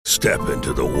Step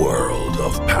into the world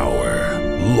of power,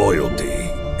 loyalty,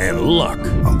 and luck.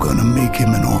 I'm gonna make him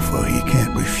an offer he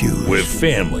can't refuse. With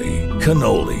family,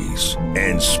 cannolis,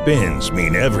 and spins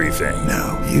mean everything.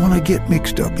 Now, you wanna get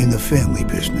mixed up in the family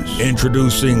business.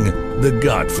 Introducing The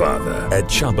Godfather at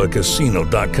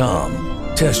ChumbaCasino.com.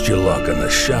 Test your luck in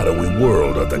the shadowy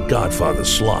world of The Godfather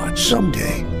slot.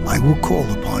 Someday, I will call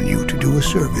upon you to do a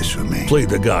service for me. Play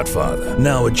The Godfather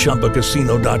now at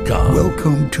ChumbaCasino.com.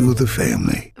 Welcome to the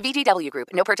family. VGW Group.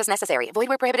 No purchase necessary. Void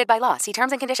where prohibited by law. See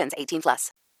terms and conditions.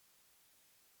 18+.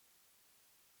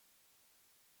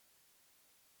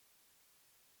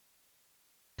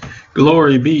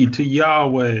 Glory be to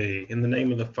Yahweh, in the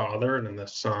name of the Father, and of the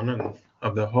Son, and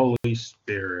of the Holy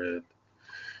Spirit.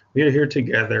 We are here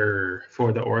together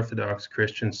for the Orthodox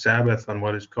Christian Sabbath on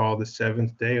what is called the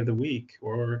seventh day of the week,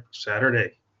 or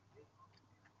Saturday.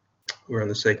 We're on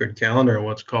the sacred calendar on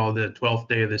what's called the 12th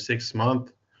day of the 6th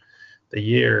month. The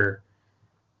year,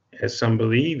 as some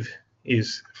believe,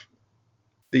 is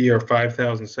the year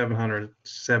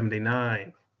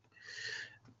 5779.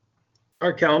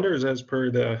 Our calendar is as per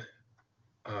the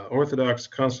Orthodox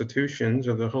constitutions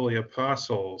of the Holy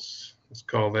Apostles. It's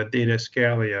called the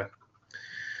Didascalia.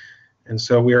 And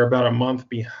so we are about a month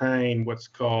behind what's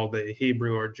called the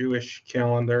Hebrew or Jewish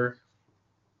calendar,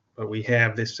 but we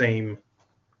have the same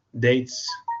dates,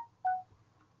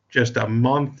 just a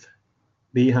month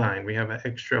behind. We have an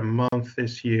extra month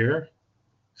this year.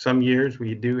 Some years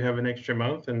we do have an extra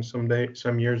month, and some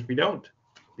years we don't,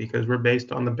 because we're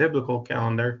based on the biblical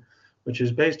calendar, which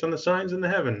is based on the signs in the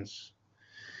heavens.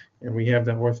 And we have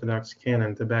the Orthodox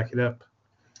canon to back it up.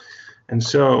 And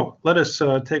so let us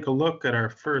take a look at our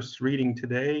first reading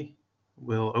today.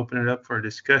 We'll open it up for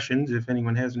discussions. If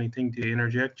anyone has anything to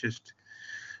interject, just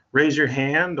raise your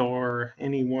hand, or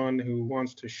anyone who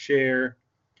wants to share,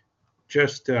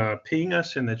 just ping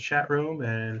us in the chat room.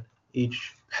 And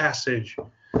each passage,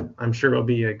 I'm sure, will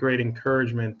be a great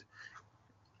encouragement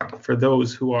for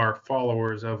those who are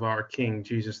followers of our King,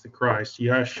 Jesus the Christ,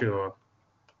 Yeshua,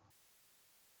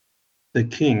 the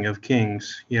King of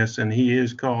Kings. Yes, and he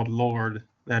is called Lord,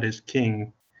 that is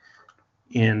King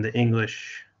in the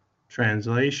English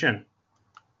translation.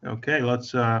 Okay,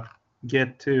 let's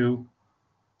get to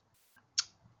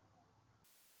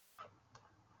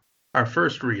our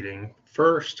first reading,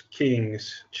 1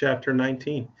 Kings chapter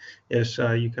 19. Yes,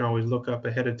 you can always look up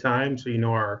ahead of time so you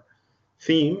know our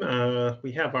theme.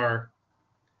 We have our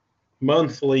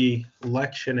monthly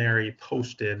lectionary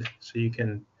posted, so you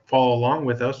can follow along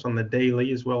with us on the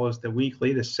daily as well as the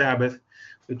weekly, the Sabbath,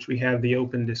 which we have the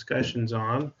open discussions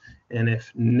on. And if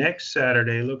next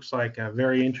Saturday looks like a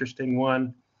very interesting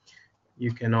one,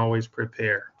 you can always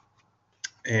prepare.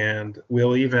 And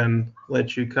we'll even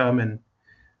let you come and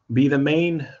be the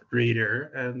main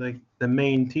reader and the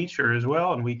main teacher as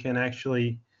well, and we can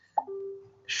actually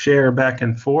share back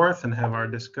and forth and have our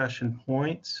discussion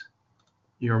points.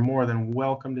 You're more than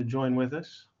welcome to join with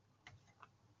us.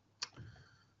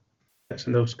 Yes,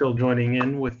 and those still joining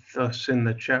in with us in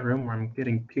the chat room, where I'm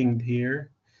getting pinged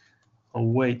here. I'll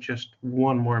wait just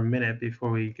one more minute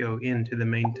before we go into the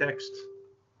main text.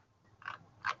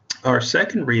 Our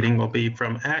second reading will be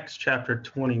from Acts chapter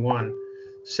 21,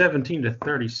 17 to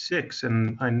 36,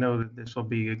 and I know that this will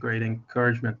be a great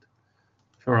encouragement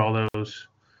for all those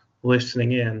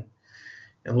listening in.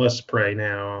 And let's pray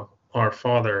now. Our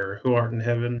Father, who art in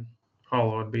heaven,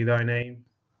 hallowed be thy name.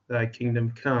 Thy kingdom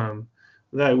come,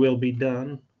 thy will be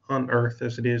done, on earth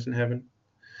as it is in heaven.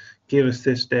 Give us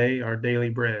this day our daily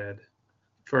bread.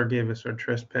 Forgive us our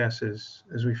trespasses,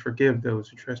 as we forgive those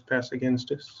who trespass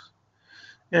against us.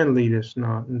 And lead us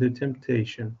not into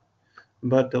temptation,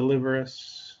 but deliver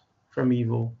us from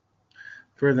evil.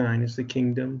 For thine is the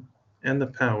kingdom, and the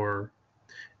power,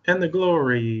 and the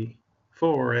glory,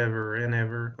 forever and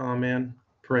ever. Amen.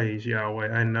 Praise Yahweh.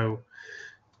 I know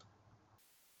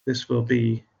this will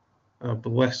be a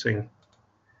blessing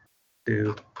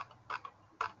to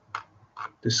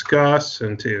discuss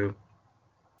and to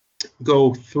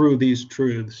go through these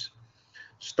truths,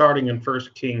 starting in 1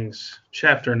 Kings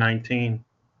chapter 19.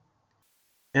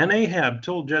 And Ahab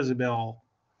told Jezebel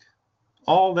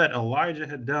all that Elijah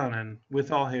had done, and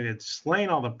withal he had slain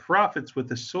all the prophets with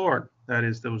the sword, that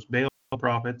is, those Baal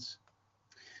prophets.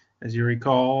 As you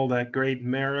recall, that great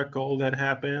miracle that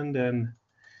happened, and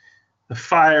the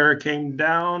fire came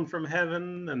down from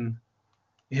heaven, and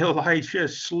Elijah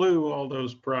slew all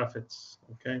those prophets.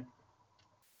 Okay.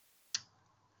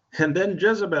 And then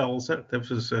Jezebel, this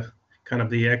was kind of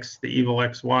the evil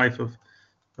ex-wife of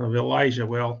Elijah.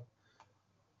 Well,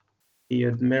 he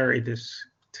had married this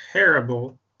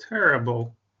terrible,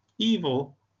 terrible,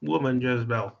 evil woman,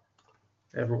 Jezebel.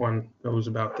 Everyone knows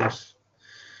about this.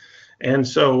 And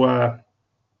so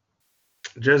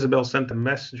Jezebel sent a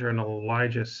messenger unto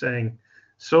Elijah, saying,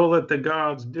 so let the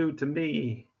gods do to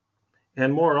me,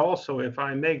 and more also, if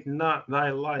I make not thy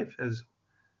life as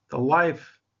the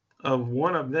life of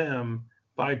one of them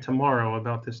by tomorrow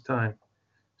about this time.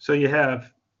 So you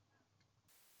have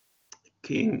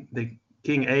King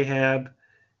Ahab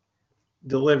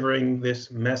delivering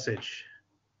this message.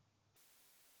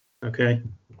 Okay,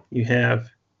 you have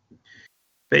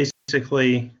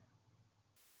basically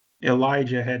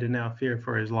Elijah had to now fear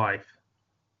for his life.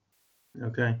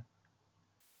 Okay.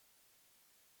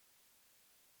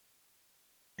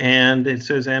 And it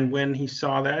says, and when he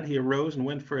saw that, he arose and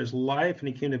went for his life, and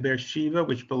he came to Beersheba,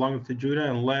 which belongeth to Judah,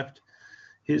 and left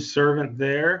his servant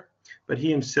there. But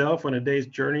he himself went a day's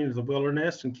journey into the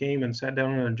wilderness, and came and sat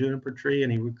down on a juniper tree,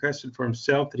 and he requested for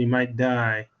himself that he might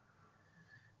die,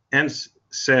 and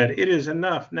said, it is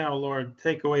enough now, Lord,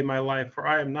 take away my life, for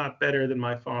I am not better than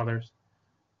my fathers.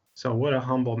 So what a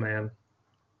humble man.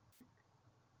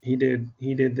 He did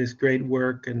this great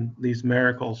work and these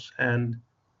miracles, and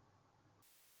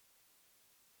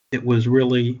it was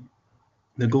really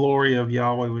the glory of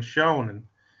Yahweh was shown, and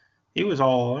he was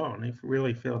all alone. He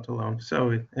really felt alone.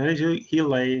 So, and as he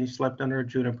lay and he slept under a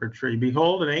juniper tree,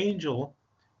 behold, an angel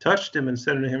touched him and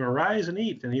said unto him, arise and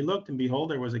eat. And he looked, and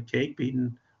behold, there was a cake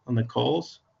beaten on the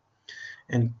coals,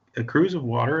 and a cruse of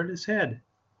water at his head.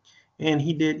 And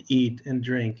he did eat and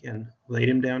drink, and laid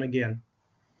him down again.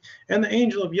 And the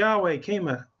angel of Yahweh came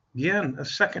again a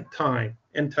second time,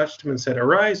 and touched him and said,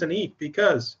 arise and eat,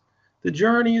 because the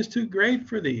journey is too great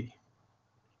for thee.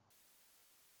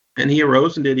 And he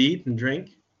arose and did eat and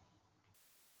drink.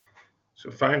 So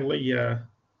finally,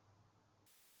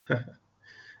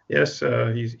 yes,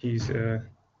 he's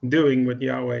doing what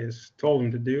Yahweh has told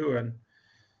him to do, and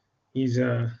he's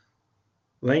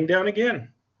laying down again.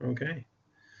 Okay.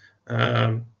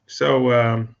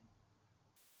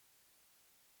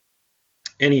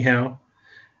 Anyhow,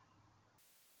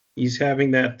 he's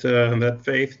having that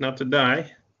faith not to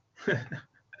die.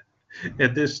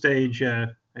 At this stage, I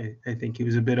think he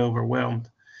was a bit overwhelmed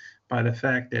by the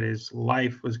fact that his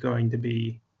life was going to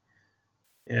be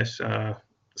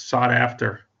sought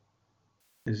after.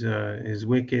 His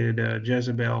wicked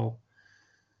Jezebel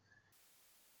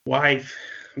wife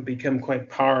become quite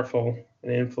powerful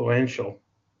and influential.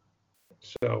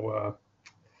 So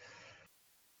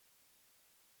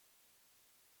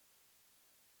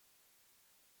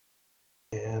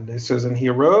and it says, and he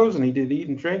arose and he did eat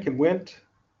and drink and went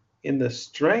in the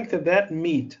strength of that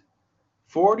meat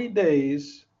 40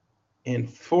 days and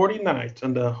 40 nights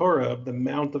unto Horeb, the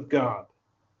mount of God.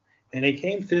 And he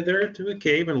came thither to a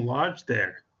cave and lodged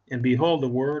there. And behold, the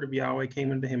word of Yahweh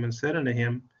came unto him and said unto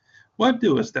him, what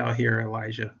doest thou here,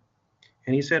 Elijah?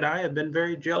 And he said, I have been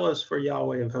very jealous for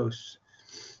Yahweh of hosts.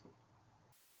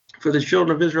 For the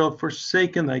children of Israel have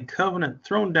forsaken thy covenant,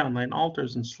 thrown down thine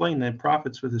altars, and slain thy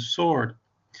prophets with the sword.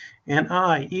 And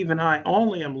I, even I,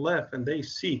 only am left, and they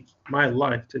seek my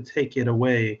life to take it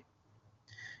away.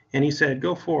 And he said,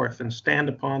 go forth and stand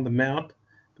upon the mount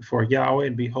before Yahweh,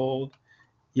 and behold,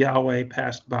 Yahweh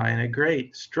passed by, and a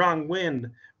great strong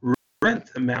wind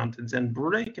rent the mountains and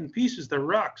brake in pieces the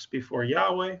rocks before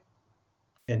Yahweh.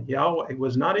 And Yahweh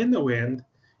was not in the wind,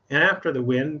 and after the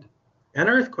wind, an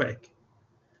earthquake.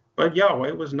 But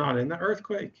Yahweh was not in the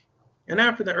earthquake. And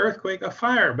after the earthquake, a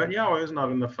fire, but Yahweh was not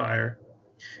in the fire.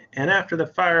 And after the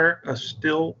fire, a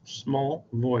still small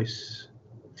voice.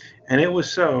 And it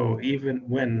was so, even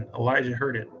when Elijah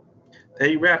heard it, that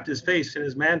he wrapped his face in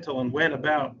his mantle and went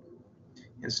about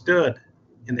and stood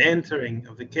in the entering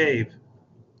of the cave.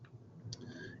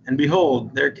 And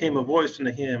behold, there came a voice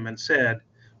unto him and said,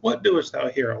 what doest thou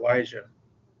here, Elijah?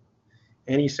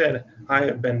 And he said, I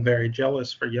have been very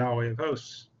jealous for Yahweh of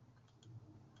hosts,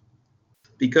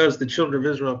 because the children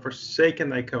of Israel have forsaken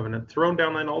thy covenant, thrown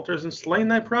down thine altars, and slain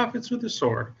thy prophets with the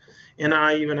sword. And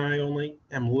I, even I only,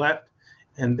 am left,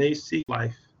 and they seek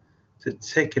life to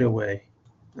take it away.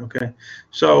 Okay,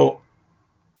 so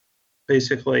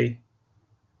basically,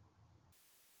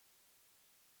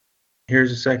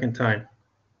 here's the second time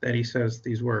that he says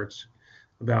these words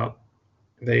about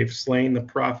they've slain the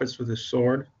prophets with the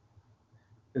sword.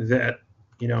 That,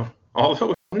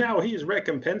 although now he's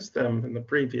recompensed them in the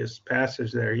previous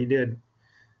passage there, he did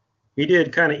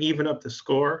kind of even up the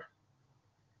score.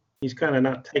 He's kind of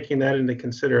not taking that into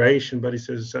consideration, but he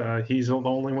says he's the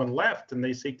only one left, and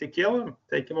they seek to kill him,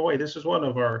 take him away. This is one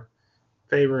of our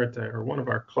favorite, or one of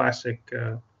our classic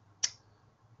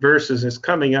verses is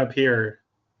coming up here.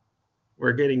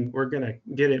 We're going to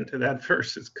get into that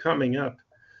verse. It's coming up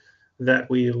that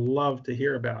we love to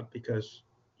hear about, because,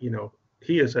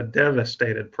 he is a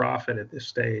devastated prophet at this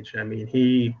stage. I mean,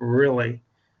 he really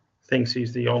thinks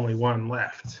he's the only one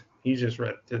left. He's just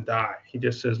ready to die. He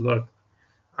just says, look,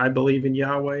 I believe in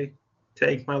Yahweh,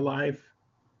 take my life.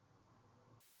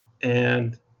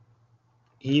 And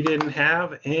he didn't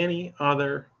have any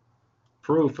other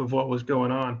proof of what was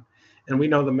going on. And we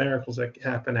know the miracles that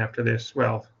happen after this.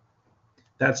 Well,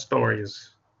 that story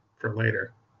is for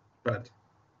later, but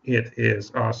it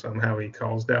is awesome how he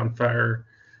calls down fire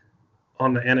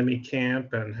on the enemy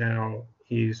camp, and how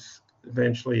he's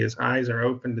eventually his eyes are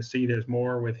open to see there's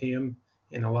more with him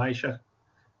in Elisha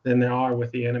than there are with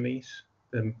the enemies.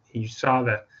 Then he saw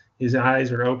that his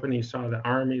eyes are open. He saw the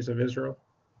armies of Israel.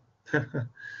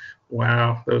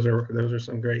 Wow, those are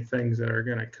some great things that are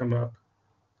going to come up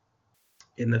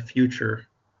in the future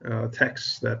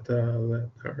texts that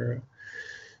are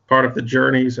part of the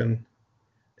journeys and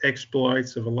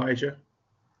exploits of Elijah.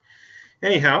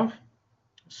 Anyhow,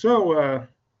 so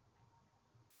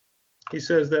he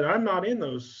says that I'm not in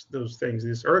those things.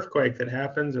 This earthquake that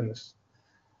happens, and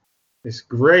this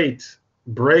great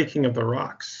breaking of the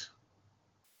rocks,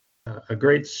 a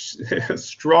great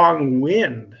strong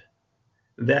wind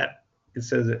that, it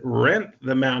says, it rent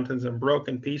the mountains and broke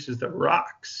in pieces the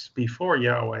rocks before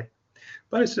Yahweh.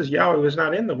 But it says Yahweh was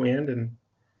not in the wind, and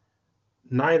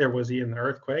neither was he in the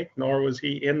earthquake, nor was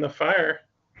he in the fire.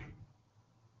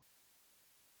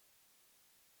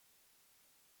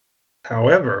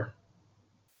 However,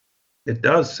 it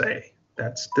does say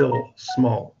that still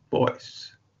small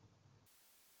voice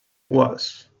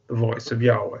was the voice of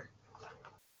Yahweh.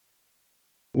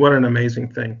 What an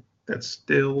amazing thing. That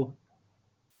still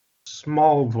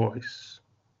small voice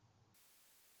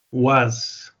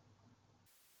was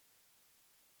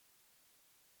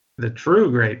the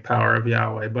true great power of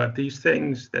Yahweh. But these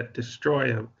things that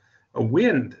destroy a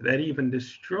wind that even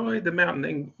destroyed the mountain,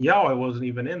 and Yahweh wasn't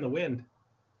even in the wind.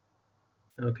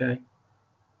 Okay.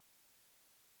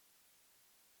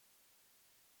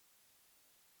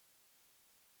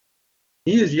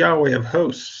 He is Yahweh of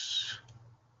hosts,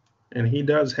 and he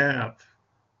does have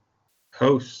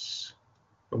hosts.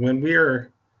 But when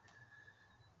we're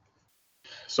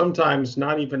sometimes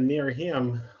not even near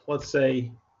him, let's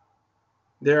say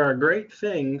there are great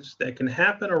things that can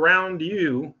happen around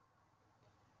you,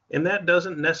 and that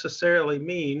doesn't necessarily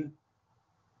mean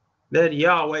that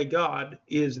Yahweh God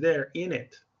is there in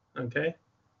it. Okay?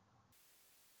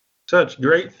 Such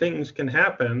great things can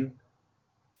happen,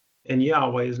 and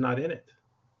Yahweh is not in it.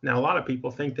 Now, a lot of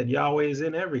people think that Yahweh is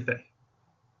in everything.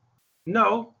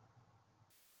 No,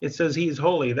 it says he's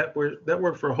holy. That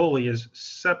word for holy is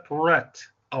separate,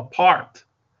 apart.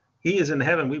 He is in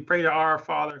heaven. We pray to our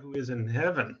Father who is in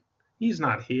heaven. He's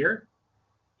not here.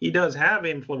 He does have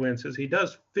influences. He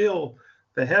does fill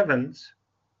the heavens.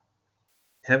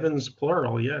 Heavens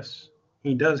plural, yes.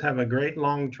 He does have a great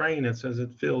long train. It says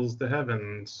it fills the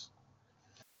heavens.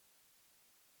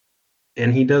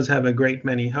 And he does have a great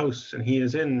many hosts, and he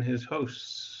is in his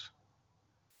hosts.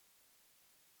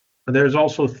 But there's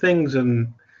also things,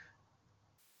 and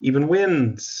even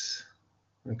winds,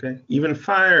 okay, even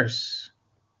fires,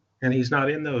 and he's not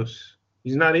in those.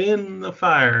 He's not in the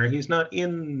fire. He's not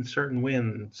in certain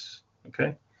winds,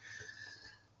 okay?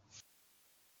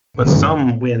 But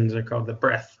some winds are called the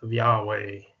breath of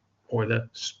Yahweh, or the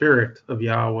spirit of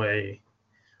Yahweh,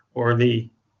 or the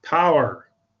power,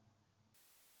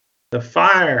 the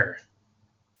fire.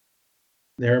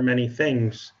 There are many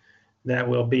things that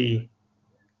will be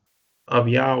of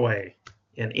Yahweh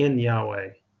and in Yahweh,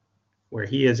 where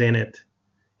he is in it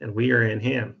and we are in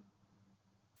him.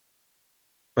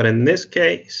 But in this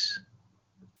case,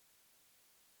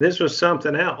 this was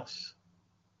something else.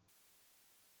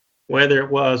 Whether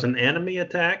it was an enemy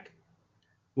attack,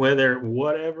 whether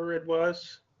whatever it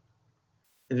was,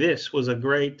 this was a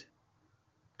great,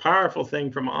 powerful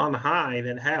thing from on high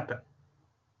that happened.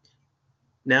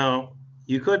 Now,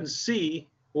 you couldn't see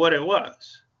what it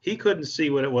was. He couldn't see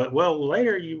what it was. Well,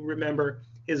 later you remember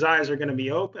his eyes are going to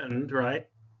be opened, right?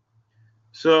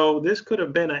 So this could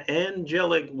have been an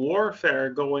angelic warfare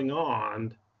going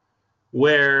on,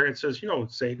 where it says,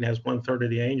 Satan has 1/3 of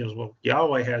the angels. Well,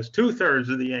 Yahweh has 2/3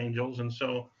 of the angels. And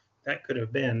so that could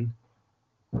have been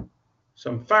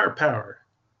some firepower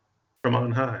from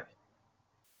on high.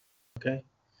 Okay.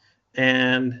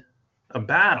 And a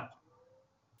battle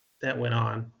that went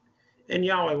on, and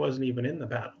Yahweh wasn't even in the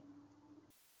battle.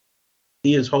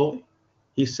 He is holy.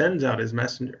 He sends out his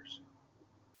messengers.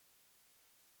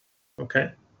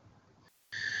 Okay.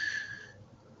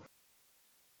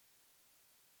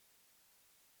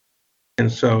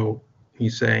 And so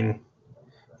he's saying,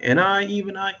 and I,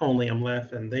 even I only am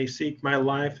left, and they seek my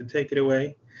life to take it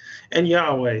away. And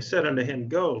Yahweh said unto him,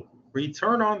 Go,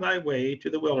 return on thy way to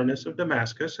the wilderness of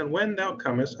Damascus, and when thou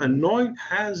comest, anoint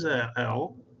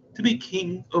Hazael to be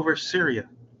king over Syria.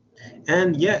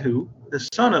 And Jehu, the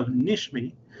son of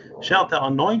Nishmi, shalt thou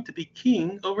anoint to be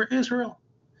king over Israel.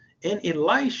 And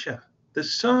Elisha, the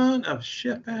son of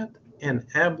Shaphat and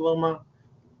Ablamah,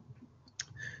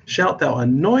 shalt thou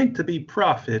anoint to be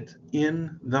prophet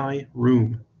in thy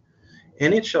room.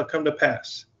 And it shall come to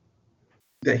pass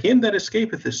that him that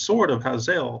escapeth the sword of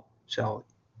Hazael shall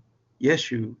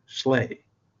Yeshu slay,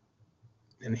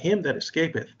 and him that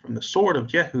escapeth from the sword of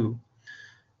Jehu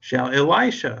shall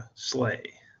Elisha slay.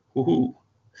 Ooh.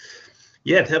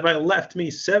 Yet have I left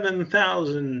me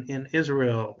 7,000 in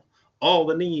Israel, all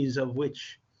the knees of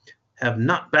which have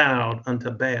not bowed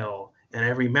unto Baal, and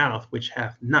every mouth which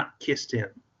hath not kissed him.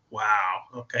 Wow.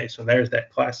 Okay, so there's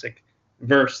that classic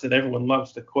verse that everyone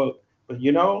loves to quote. But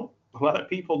a lot of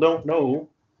people don't know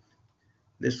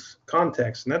this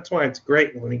context, and that's why it's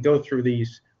great when we go through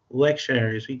these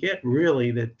lectionaries. We get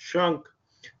really the chunk,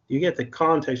 you get the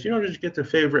context. You don't just get the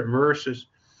favorite verses.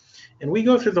 And we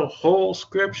go through the whole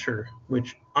scripture,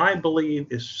 which I believe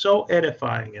is so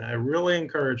edifying, and I really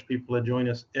encourage people to join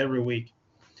us every week.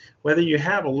 Whether you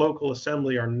have a local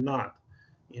assembly or not,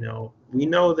 we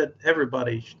know that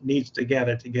everybody needs to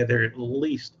gather together at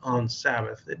least on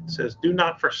Sabbath. It says, do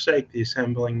not forsake the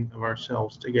assembling of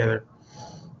ourselves together.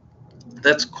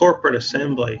 That's corporate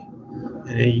assembly.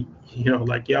 And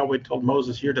like Yahweh told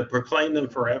Moses, you're to proclaim them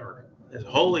forever as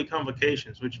holy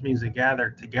convocations, which means to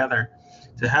gather together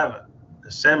to have an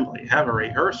assembly, have a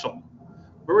rehearsal.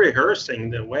 We're rehearsing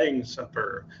the wedding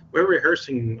supper. We're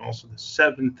rehearsing also the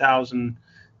 7,000,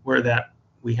 where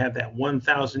we had that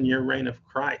 1,000-year reign of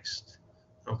Christ.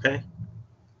 Okay?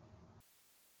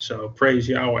 So praise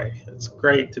Yahweh. It's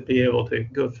great to be able to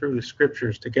go through the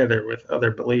scriptures together with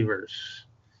other believers.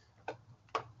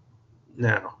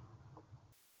 Now,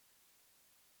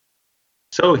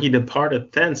 so he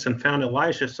departed thence and found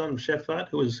Elisha, son of Shaphat,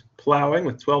 who was plowing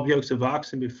with 12 yokes of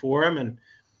oxen before him, and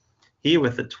he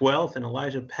with the 12th, and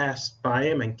Elijah passed by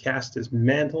him and cast his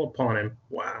mantle upon him.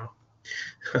 Wow.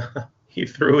 He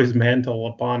threw his mantle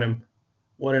upon him.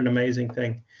 What an amazing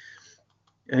thing.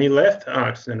 And he left the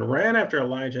oxen and ran after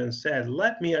Elijah and said,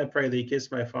 Let me, I pray thee, kiss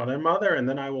my father and mother, and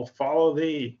then I will follow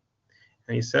thee.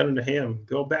 And he said unto him,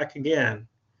 Go back again,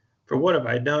 for what have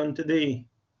I done to thee?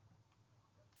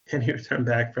 And he returned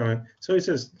back from him. So he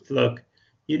says, look,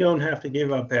 you don't have to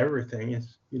give up everything.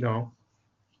 It's,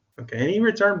 Okay. And he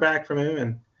returned back from him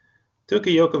and took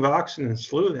a yoke of oxen and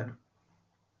slew them,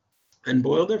 and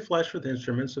boiled their flesh with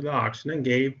instruments of the oxen, and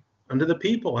gave unto the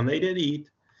people, and they did eat.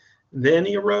 Then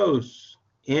he arose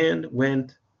and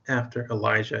went after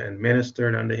Elijah and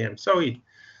ministered unto him. So he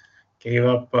gave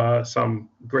up some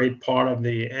great part of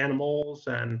the animals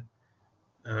and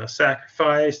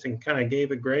sacrificed, and kind of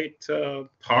gave a great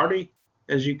party,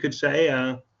 as you could say,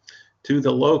 to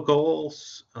the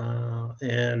locals,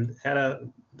 and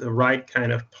had the right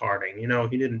kind of parting.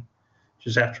 He didn't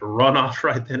just have to run off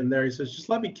right then and there. He says, just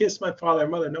let me kiss my father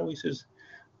and mother. No, he says,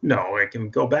 no, I can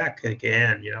go back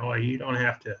again. You don't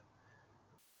have to,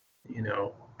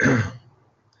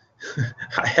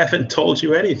 I haven't told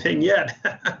you anything yet.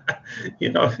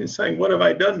 He's saying, what have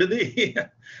I done to thee?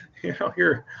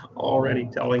 You're already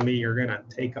telling me you're going to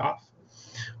take off.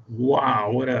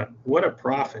 Wow, what a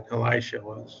prophet Elisha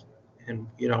was. And,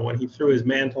 when he threw his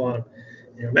mantle on him,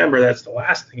 and remember, that's the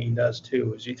last thing he does,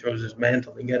 too, is he throws his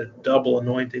mantle. He got a double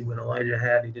anointing when Elijah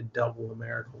had. He did double the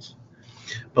miracles.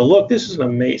 But look, this is an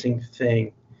amazing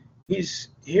thing.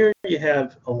 Here you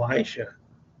have Elisha.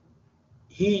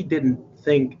 He didn't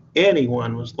think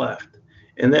anyone was left.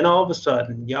 And then all of a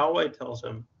sudden, Yahweh tells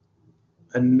him,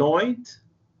 anoint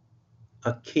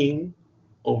a king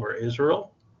over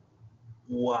Israel.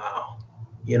 Wow.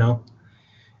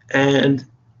 And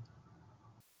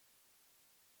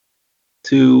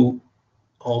to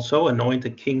also anoint a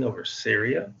king over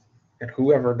Syria, and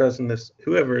whoever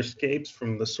escapes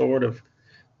from the sword of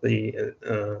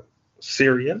the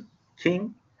Syrian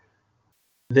king,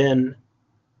 then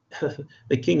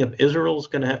the king of Israel is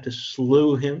going to have to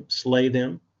slay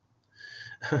them.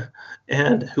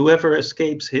 And whoever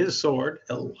escapes his sword,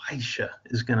 Elisha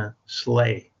is going to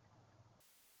slay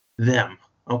them.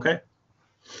 Okay?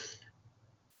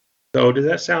 So does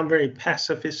that sound very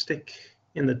pacifistic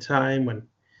in the time when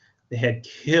they had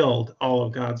killed all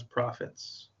of God's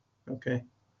prophets? Okay?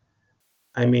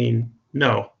 I mean,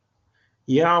 no.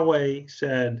 Yahweh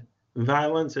said,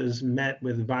 violence is met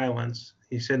with violence.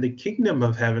 He said, the kingdom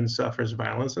of heaven suffers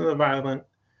violence, and the violent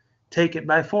take it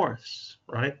by force,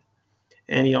 right?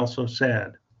 And he also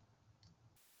said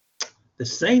The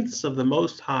saints of the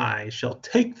Most High shall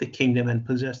take the kingdom and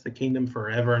possess the kingdom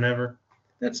forever and ever.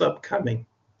 That's upcoming.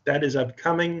 That is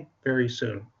upcoming very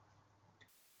soon.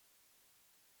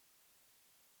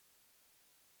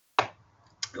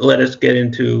 Let us get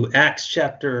into Acts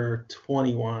chapter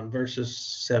 21, verses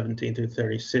 17 through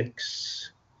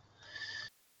 36.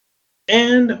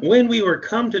 And when we were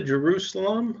come to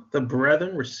Jerusalem, the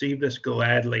brethren received us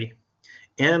gladly.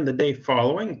 And the day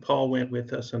following, Paul went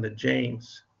with us unto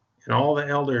James, and all the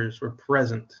elders were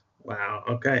present. Wow,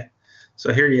 okay.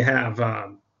 So here you have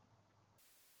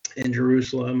in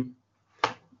Jerusalem,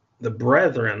 the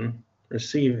brethren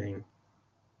receiving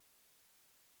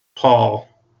Paul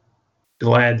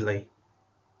gladly,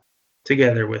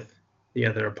 together with the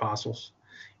other apostles.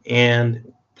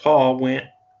 And Paul went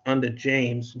unto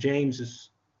James. James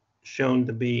is shown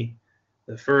to be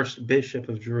the first bishop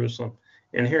of Jerusalem.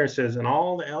 And here it says, and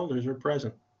all the elders were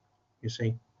present. You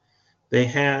see, they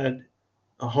had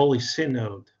a holy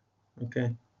synod,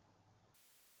 okay?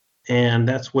 And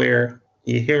that's where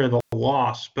you hear the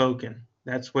law spoken.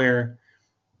 That's the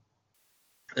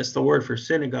word for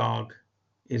synagogue,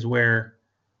 is where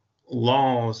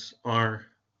laws are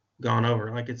gone over.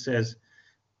 Like it says,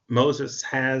 Moses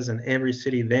has in every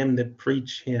city them that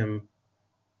preach him,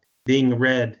 being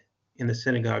read in the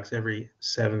synagogues every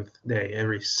seventh day,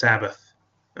 every Sabbath.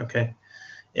 Okay.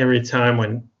 Every time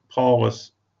when Paul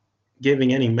was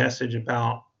giving any message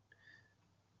about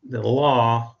the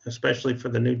law, especially for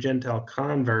the new Gentile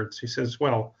converts, he says,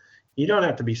 well, you don't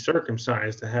have to be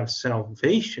circumcised to have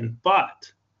salvation,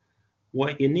 but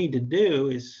what you need to do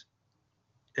is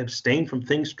abstain from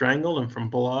things strangled and from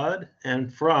blood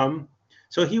and from.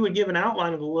 So he would give an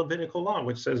outline of the Levitical law,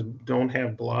 which says don't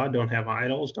have blood, don't have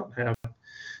idols, don't have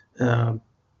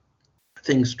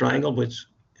things strangled, which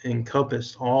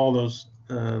encompassed all those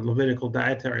Levitical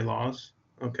dietary laws.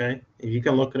 Okay, if you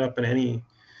can look it up in any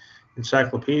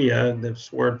encyclopedia,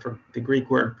 this word for the Greek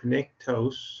word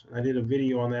paniktos, I did a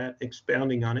video on that,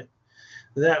 expounding on it.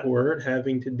 That word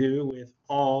having to do with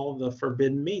all the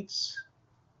forbidden meats.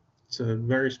 It's a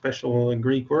very special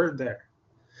Greek word there.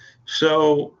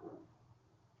 So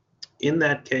in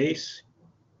that case,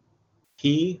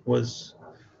 he was,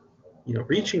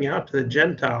 reaching out to the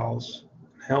Gentiles,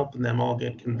 helping them all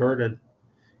get converted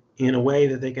in a way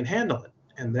that they can handle it.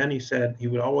 And then he said he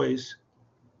would always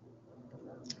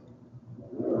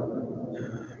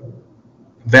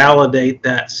validate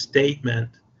that statement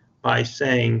by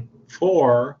saying,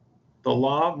 for the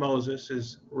law of Moses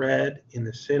is read in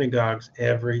the synagogues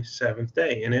every seventh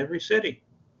day in every city.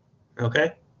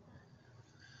 Okay?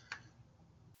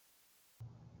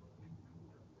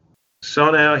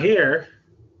 So now here,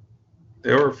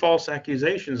 there were false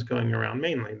accusations going around.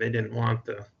 Mainly, they didn't want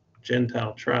the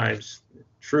Gentile tribes,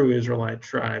 true Israelite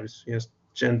tribes. Yes,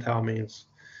 Gentile means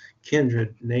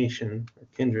kindred nation, or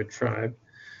kindred tribe.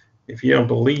 If you don't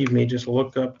believe me, just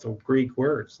look up the Greek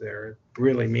words there. It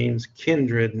really means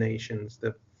kindred nations,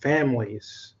 the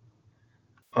families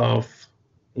of,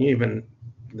 even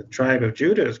the tribe of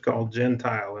Judah is called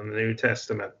Gentile in the New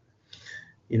Testament.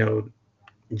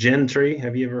 Gentry,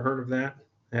 have you ever heard of that?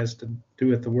 It has to do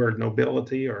with the word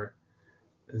nobility, or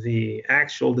the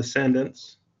actual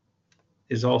descendants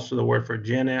is also the word for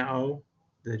geneo,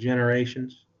 the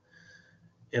generations.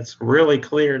 It's really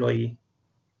clearly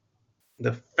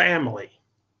the family,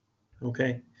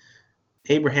 okay?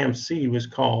 Abraham's seed was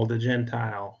called a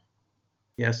Gentile,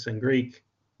 yes, in Greek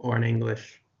or in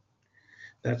English.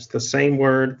 That's the same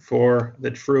word for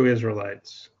the true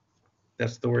Israelites.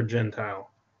 That's the word Gentile.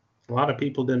 A lot of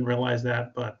people didn't realize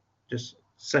that, but just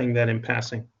saying that in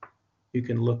passing, you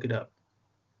can look it up.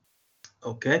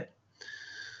 Okay?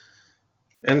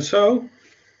 And so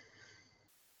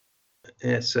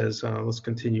it says, let's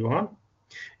continue on.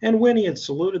 And when he had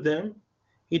saluted them,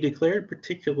 he declared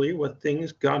particularly what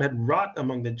things God had wrought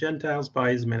among the Gentiles by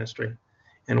his ministry.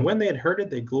 And when they had heard it,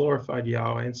 they glorified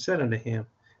Yahweh and said unto him,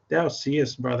 thou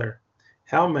seest, brother,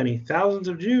 how many thousands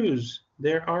of Jews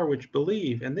there are which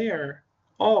believe, and they are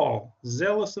all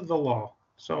zealous of the law.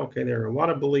 So, okay, there are a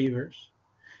lot of believers,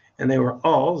 and they were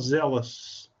all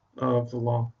zealous of the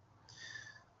law.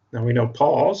 Now, we know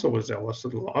Paul also was zealous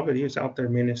of the law, but he was out there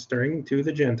ministering to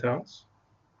the Gentiles.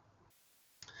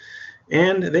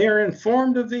 And they are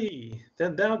informed of thee,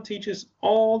 that thou teachest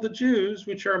all the Jews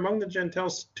which are among the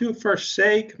Gentiles to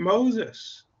forsake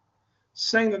Moses,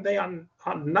 saying that they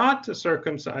ought not to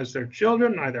circumcise their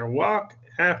children, neither walk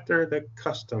after the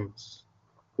customs.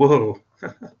 Whoa.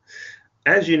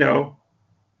 As you know,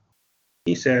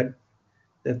 he said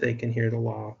that they can hear the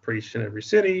law preached in every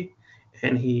city,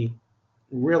 and he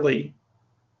really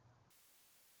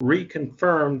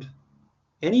reconfirmed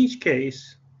in each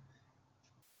case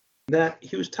that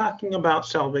he was talking about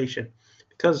salvation,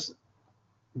 because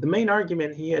the main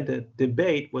argument he had to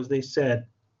debate was they said,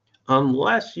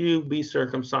 unless you be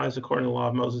circumcised according to the law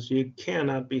of Moses, you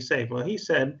cannot be saved. Well, he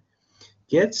said,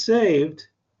 get saved,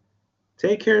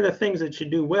 take care of the things that you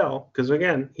do well, because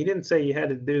again, he didn't say you had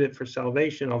to do it for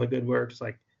salvation, all the good works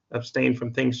like abstain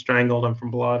from things strangled and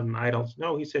from blood and idols.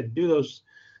 No, he said do those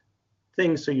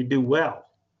things so you do well.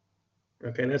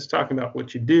 Okay, and that's talking about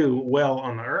what you do well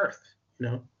on the earth.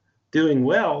 Doing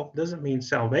well doesn't mean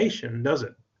salvation, does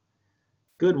it?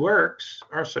 Good works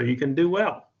are so you can do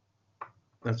well.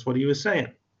 That's what he was saying.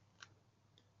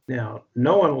 Now,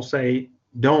 no one will say,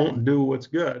 don't do what's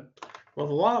good. Well,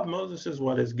 the law of Moses is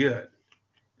what is good.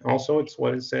 Also, it's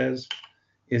what it says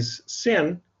is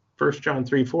sin. 1 John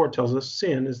 3:4 tells us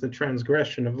sin is the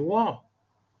transgression of the law.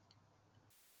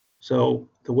 So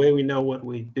the way we know what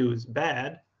we do is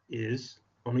bad is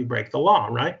when we break the law,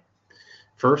 right?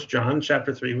 1 John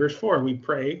chapter 3, verse 4, we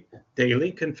pray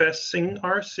daily, confessing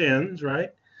our sins, right?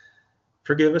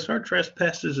 Forgive us our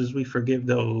trespasses as we forgive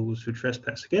those who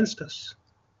trespass against us,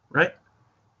 right?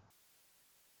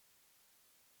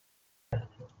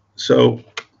 So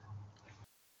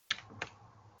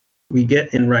we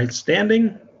get in right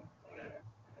standing.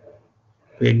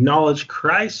 We acknowledge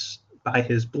Christ by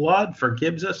his blood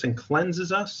forgives us and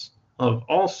cleanses us of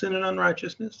all sin and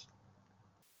unrighteousness.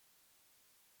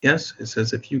 Yes, it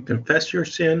says if you confess your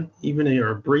sin, even in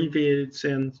your abbreviated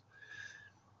sins,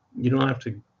 you don't have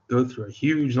to go through a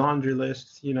huge laundry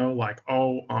list, like,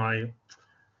 oh, I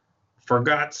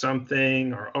forgot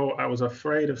something, or, oh, I was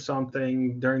afraid of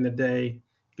something during the day,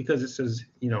 because it says,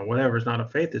 whatever is not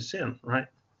of faith is sin, right?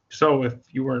 So if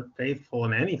you weren't faithful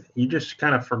in anything, you just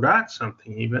kind of forgot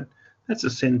something even, that's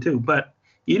a sin too. But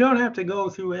you don't have to go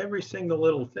through every single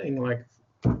little thing like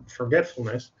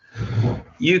forgetfulness.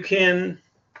 You can,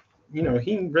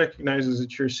 he recognizes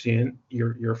that your sin,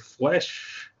 your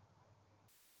flesh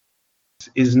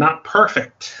is not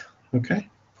perfect, okay?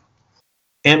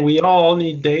 And we all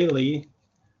need daily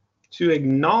to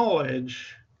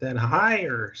acknowledge that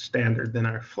higher standard than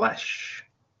our flesh.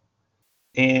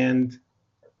 And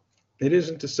it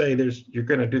isn't to say you're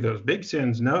going to do those big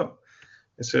sins. No,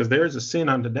 it says there is a sin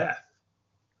unto death.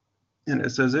 And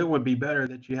it says it would be better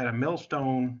that you had a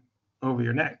millstone over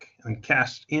your neck and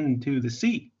cast into the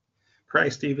sea.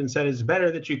 Christ even said it's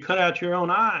better that you cut out your own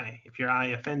eye if your eye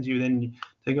offends you than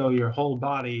to go your whole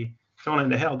body thrown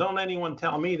into hell. Don't anyone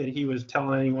tell me that he was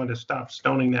telling anyone to stop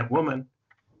stoning that woman.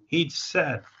 He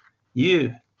said,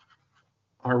 you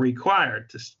are required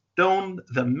to stone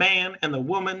the man and the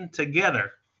woman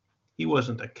together. He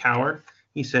wasn't a coward.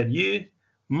 He said, you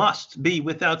must be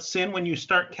without sin when you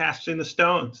start casting the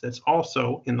stones. That's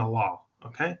also in the law,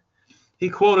 okay? He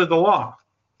quoted the law.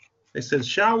 They said,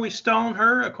 shall we stone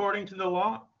her according to the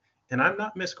law? And I'm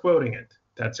not misquoting it.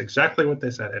 That's exactly what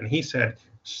they said. And he said,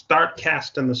 start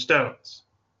casting the stones,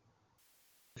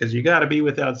 because you got to be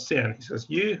without sin. He says,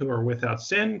 you who are without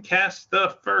sin, cast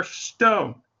the first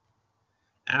stone.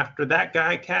 After that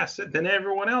guy casts it, then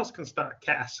everyone else can start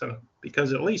casting them,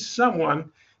 because at least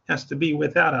someone has to be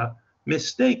without a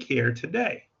mistake here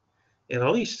today. And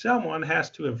at least someone has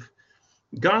to have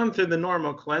gone through the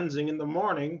normal cleansing in the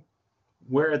morning,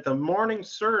 where at the morning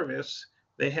service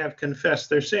they have confessed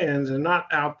their sins and not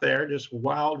out there just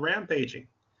wild rampaging.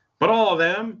 But all of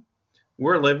them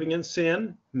were living in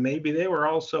sin. Maybe they were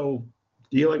also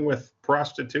dealing with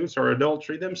prostitutes or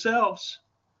adultery themselves.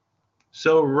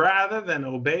 So rather than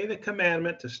obey the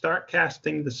commandment to start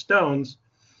casting the stones,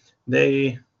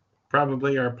 they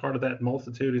probably are part of that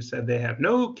multitude who said they have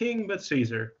no king but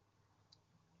Caesar.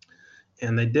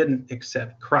 And they didn't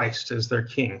accept Christ as their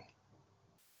king.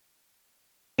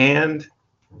 And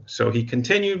so he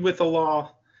continued with the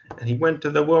law, and he went to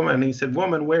the woman and he said,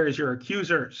 woman, where is your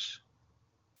accusers?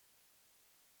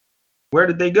 Where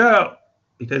did they go?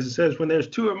 Because it says when there's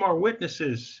two or more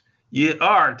witnesses, you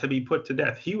are to be put to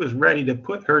death. He was ready to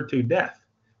put her to death,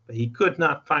 but he could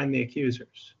not find the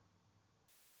accusers.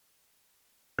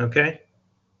 Okay?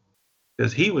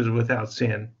 Because he was without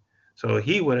sin. So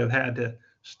he would have had to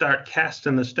start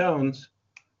casting the stones,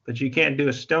 but you can't do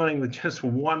a stoning with just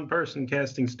one person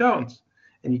casting stones.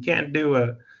 And you can't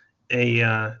do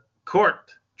a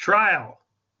court trial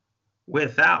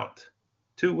without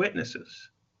two witnesses.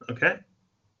 Okay?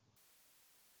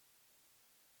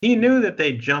 He knew that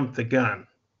they jumped the gun.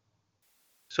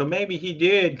 So maybe he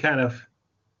did kind of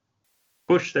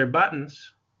push their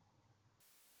buttons,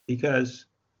 because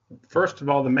first of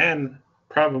all, the man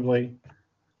probably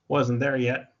wasn't there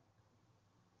yet.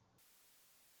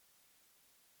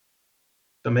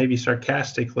 So maybe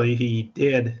sarcastically, he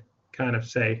did kind of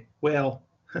say, well,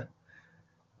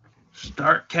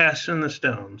 start casting the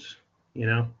stones,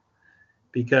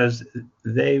 because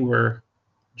they were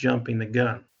jumping the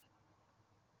gun.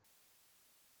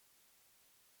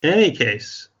 In any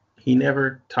case, he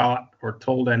never taught or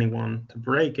told anyone to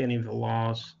break any of the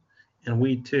laws, and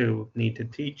we too need to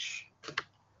teach.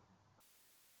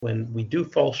 When we do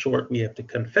fall short, we have to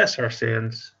confess our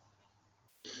sins.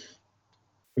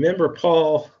 Remember,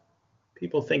 Paul,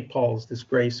 people think Paul's this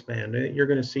grace man. You're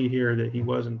going to see here that he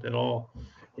wasn't at all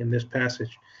in this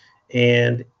passage.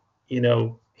 And,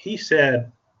 he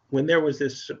said when there was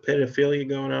this pedophilia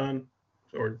going on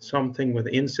or something with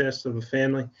incest of a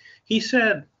family, he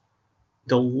said,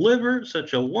 deliver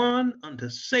such a one unto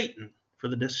Satan for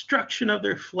the destruction of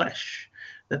their flesh,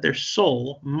 that their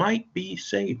soul might be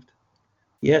saved.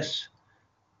 Yes,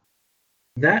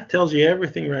 that tells you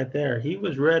everything right there. He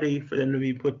was ready for them to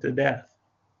be put to death.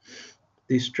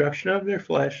 Destruction of their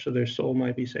flesh, so their soul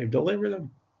might be saved. Deliver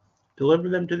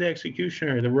them to the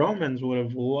executioner. The Romans would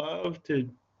have loved to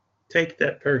take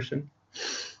that person,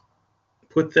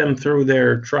 put them through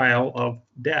their trial of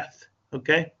death,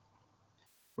 okay?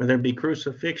 Whether it be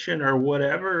crucifixion or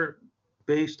whatever,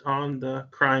 based on the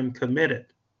crime committed,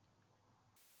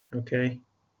 okay?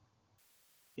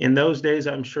 In those days,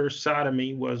 I'm sure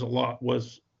sodomy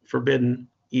was forbidden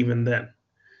even then.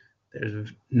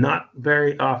 There's not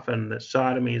very often that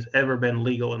sodomy has ever been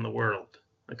legal in the world,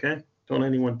 okay? Don't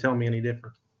anyone tell me any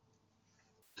different.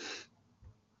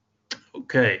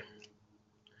 Okay.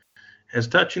 As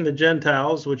touching the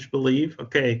Gentiles which believe,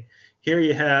 okay, here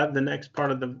you have the next part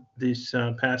of this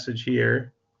passage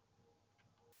here.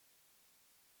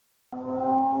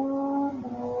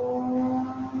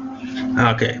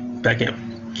 Okay, back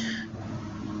in.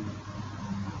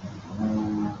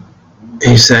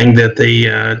 He's saying that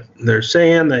they're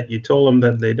saying that you told them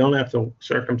that they don't have to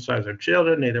circumcise their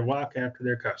children, neither walk after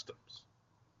their customs.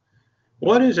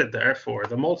 What is it, therefore?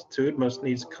 The multitude must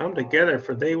needs come together,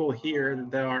 for they will hear that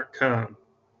thou art come.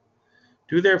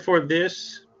 Do therefore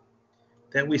this,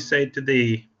 that we say to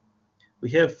thee, we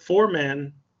have 4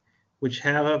 men which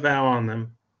have a vow on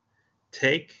them.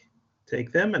 Take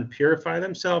them and purify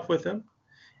themselves with them,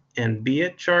 and be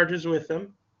at charges with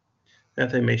them,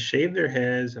 that they may shave their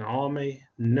heads, and all may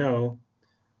know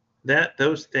that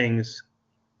those things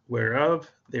whereof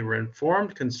they were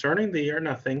informed concerning thee are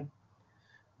nothing,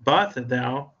 but that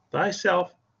thou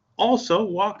thyself also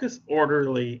walkest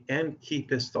orderly and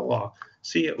keepest the law.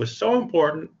 See, it was so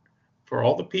important for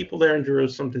all the people there in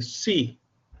Jerusalem to see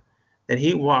that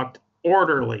he walked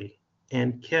orderly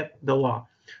and kept the law.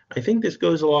 I think this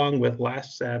goes along with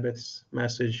last Sabbath's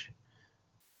message,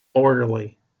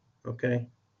 orderly, okay?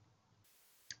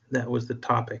 That was the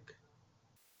topic.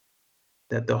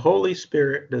 That the Holy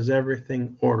Spirit does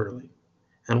everything orderly.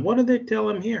 And what do they tell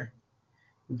him here?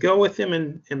 Go with him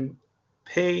and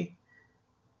pay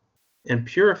and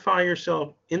purify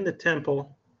yourself in the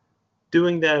temple,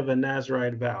 doing that of a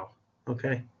Nazirite vow,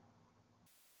 okay?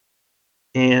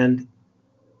 And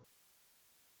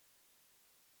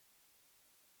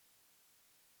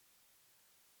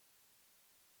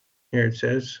here it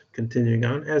says, continuing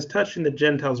on, as touching the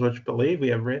Gentiles which believe, we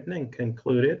have written and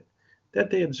concluded that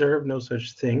they observe no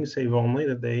such thing, save only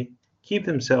that they keep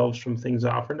themselves from things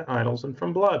offered to idols, and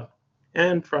from blood,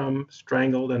 and from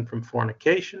strangled, and from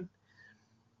fornication.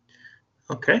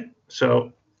 Okay,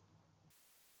 so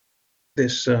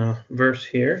this verse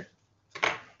here,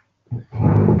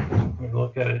 we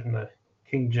look at it in the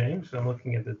King James. I'm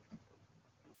looking at the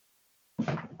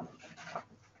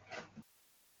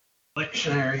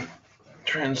Lectionary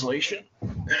translation.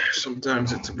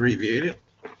 Sometimes it's abbreviated.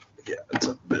 Yeah, it's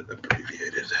a bit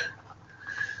abbreviated.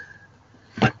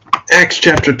 Acts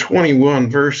chapter 21,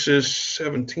 verses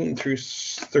 17 through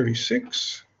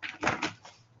 36.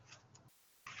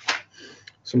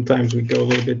 Sometimes we go a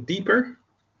little bit deeper.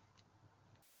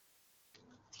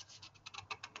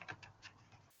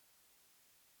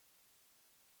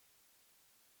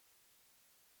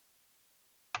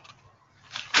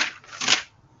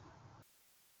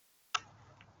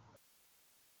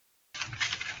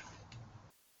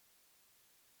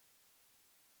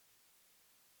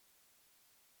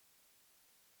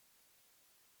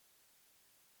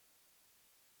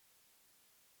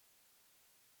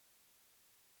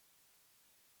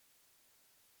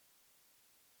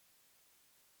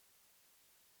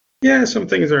 Yeah, some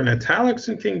things are in italics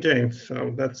in King James,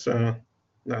 so that's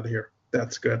not here.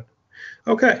 That's good.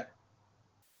 Okay.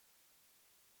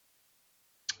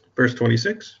 Verse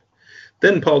 26.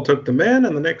 Then Paul took the men,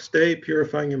 and the next day,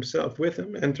 purifying himself with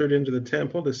them, entered into the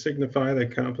temple to signify the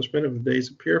accomplishment of the days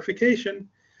of purification,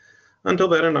 until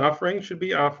that an offering should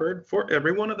be offered for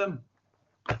every one of them.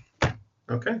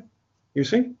 Okay, you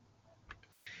see?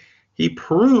 He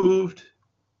proved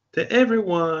to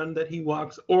everyone that he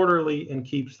walks orderly and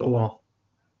keeps the law.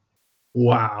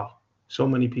 Wow. So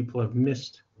many people have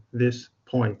missed this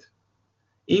point.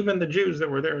 Even the Jews that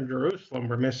were there in Jerusalem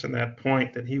were missing that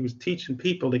point, that he was teaching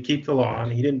people to keep the law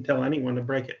and he didn't tell anyone to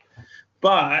break it.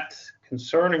 But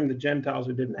concerning the Gentiles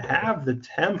who didn't have the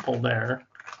temple there,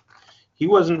 he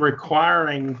wasn't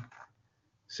requiring,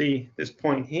 see this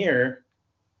point here,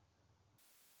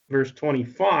 verse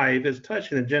 25, as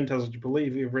touching the Gentiles which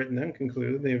believe, we have written and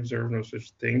concluded they observe no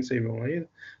such things, save only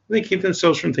they keep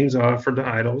themselves from things offered to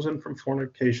idols and from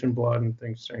fornication, blood, and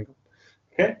things strangled.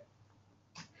 Okay?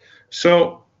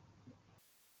 So,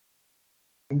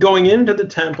 going into the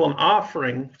temple and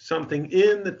offering something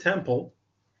in the temple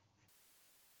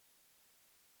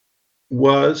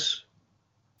was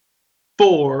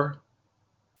for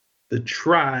the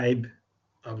tribe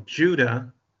of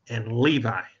Judah and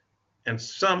Levi, and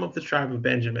some of the tribe of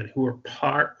Benjamin, who were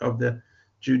part of the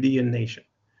Judean nation.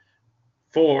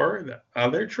 For the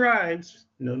other tribes,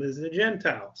 known as the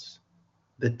Gentiles,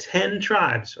 the 10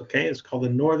 tribes, okay, it's called the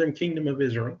northern kingdom of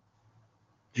Israel.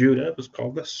 Judah was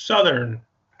called the southern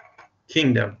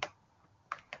kingdom.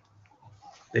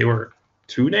 They were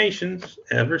two nations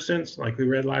ever since, like we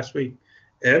read last week,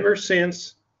 ever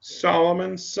since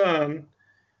Solomon's son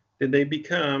did they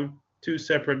become two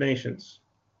separate nations.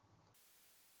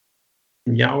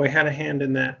 And Yahweh had a hand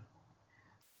in that.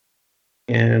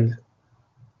 And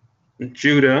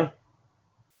Judah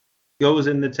goes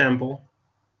in the temple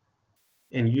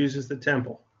and uses the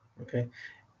temple. Okay,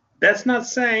 that's not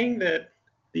saying that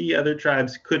the other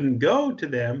tribes couldn't go to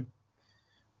them,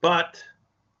 but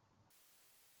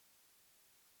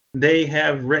they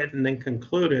have written and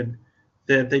concluded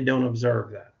that they don't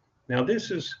observe that. Now, this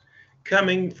is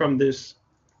coming from this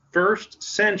first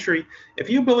century. If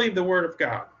you believe the word of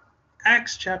God,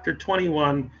 Acts chapter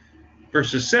 21,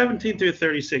 verses 17 through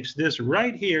 36, this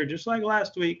right here, just like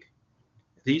last week,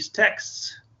 these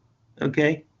texts,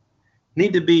 okay,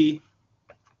 need to be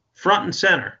front and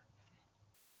center.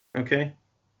 Okay,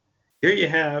 here you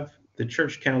have the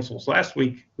church councils. Last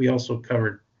week, we also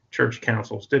covered church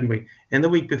councils, didn't we? And the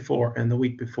week before, and the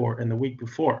week before, and the week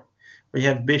before. Where you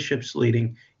have bishops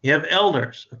leading, you have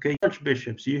elders, okay,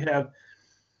 archbishops, you have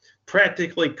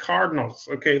practically cardinals,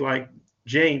 okay, like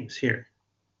James here,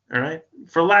 all right?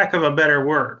 For lack of a better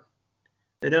word,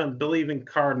 they don't believe in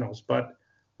cardinals, but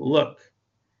look,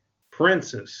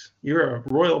 princes, you're a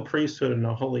royal priesthood and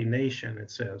a holy nation,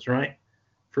 it says, right?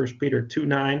 1 Peter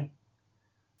 2:9,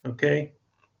 okay?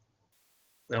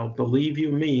 Now, believe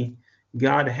you me,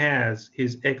 God has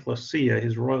his ecclesia,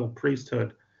 his royal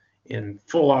priesthood, in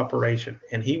full operation,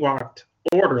 and he walked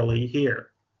orderly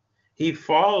here. He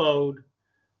followed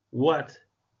what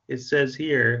it says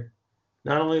here,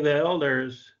 not only the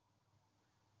elders,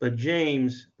 but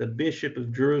James, the bishop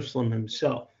of Jerusalem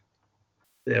himself.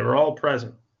 They were all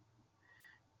present.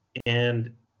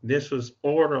 And this was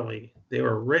orderly. They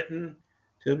were written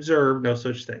to observe no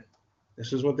such thing.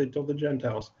 This is what they told the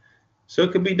Gentiles. So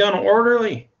it could be done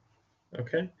orderly.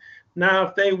 Okay? Now,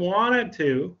 if they wanted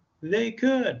to, they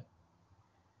could.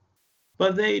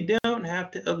 But they don't have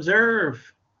to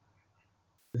observe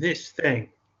this thing.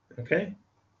 Okay?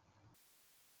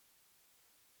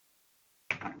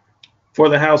 For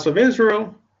the house of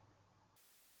Israel,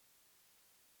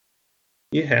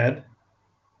 you had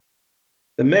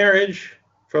the marriage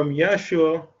from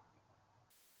Yeshua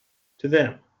to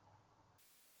them.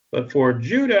 But for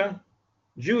Judah,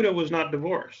 Judah was not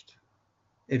divorced.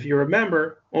 If you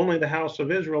remember, only the house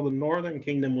of Israel, the northern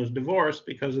kingdom, was divorced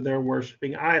because of their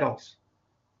worshiping idols.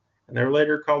 And they're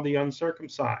later called the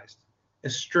uncircumcised,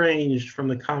 estranged from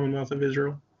the commonwealth of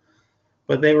Israel.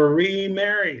 But they were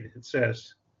remarried, it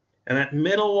says. And that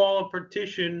middle wall of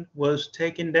partition was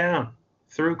taken down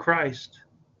through Christ.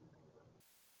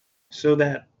 So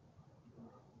that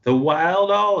the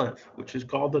wild olive, which is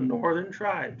called the northern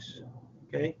tribes,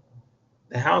 okay?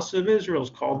 The house of Israel is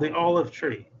called the olive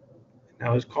tree.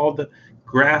 Now it's called the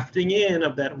grafting in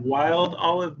of that wild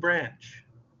olive branch.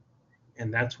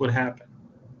 And that's what happened.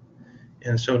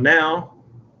 And so now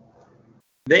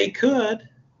they could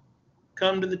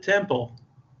come to the temple.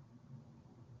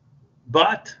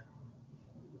 But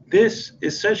this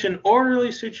is such an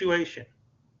orderly situation.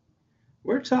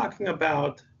 We're talking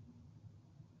about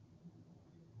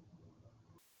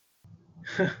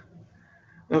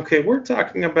we're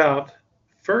talking about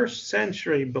first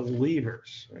century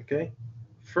believers, okay?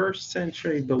 First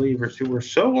century believers who were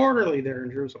so orderly there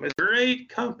in Jerusalem. A great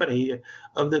company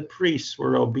of the priests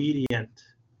were obedient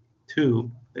to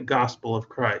the gospel of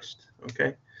Christ,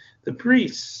 okay? The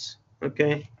priests,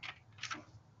 okay?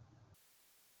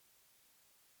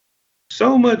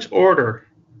 So much order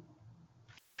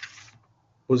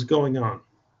was going on.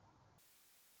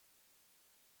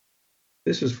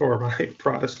 This is for my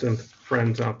Protestant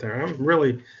friends out there. I'm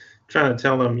really trying to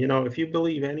tell them, if you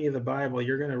believe any of the Bible,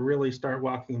 you're going to really start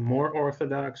walking more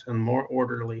orthodox and more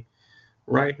orderly.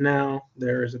 Right now,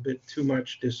 there is a bit too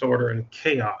much disorder and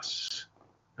chaos.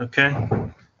 Okay?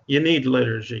 You need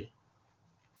liturgy.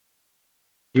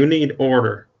 You need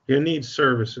order. You need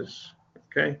services.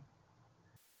 Okay?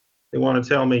 They want to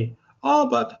tell me, oh,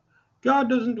 but God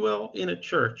doesn't dwell in a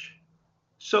church.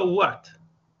 So what?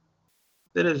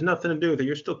 That has nothing to do with it.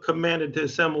 You're still commanded to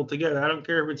assemble together. I don't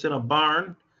care if it's in a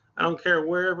barn. I don't care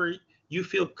wherever you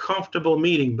feel comfortable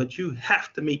meeting, but you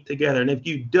have to meet together. And if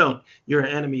you don't, you're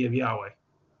an enemy of Yahweh.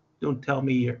 Don't tell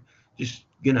me you're just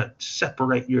going to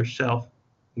separate yourself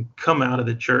and come out of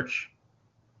the church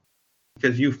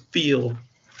because you feel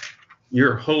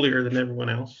you're holier than everyone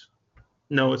else.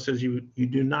 No, it says you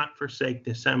do not forsake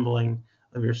the assembling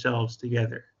of yourselves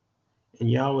together. And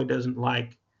Yahweh doesn't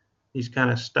like these kind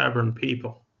of stubborn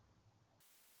people.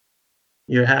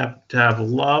 You have to have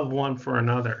love one for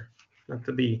another, not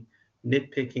to be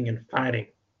nitpicking and fighting.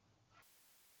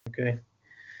 Okay?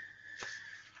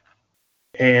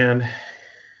 And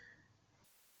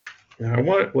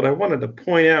what I wanted to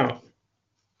point out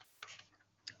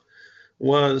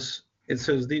was it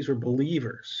says these were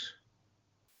believers,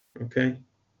 okay,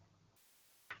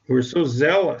 who were so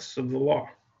zealous of the law.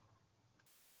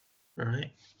 All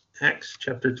right? Acts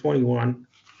chapter 21.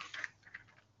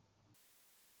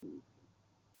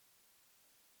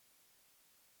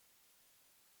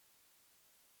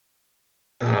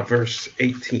 Verse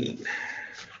 18.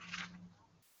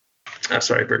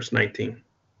 Verse 19.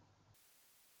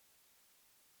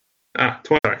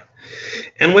 20.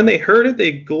 And when they heard it,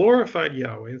 they glorified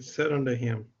Yahweh and said unto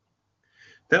him,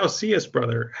 Thou seest,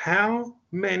 brother, how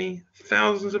many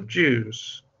thousands of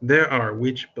Jews there are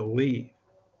which believe,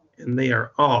 and they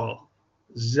are all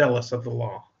zealous of the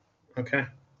law. Okay?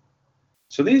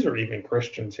 So these are even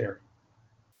Christians here.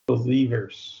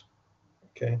 Believers.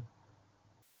 Okay?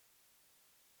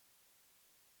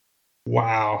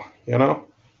 Wow.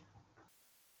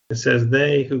 It says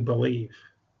they who believe.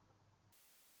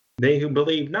 They who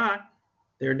believe not,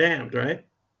 they're damned, right?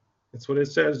 That's what it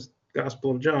says,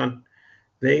 Gospel of John.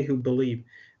 They who believe.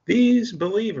 These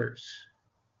believers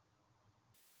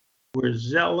were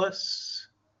zealous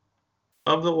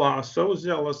of the law, so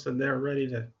zealous that they're ready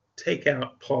to take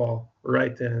out Paul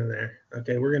right then and there.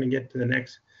 Okay, we're going to get to the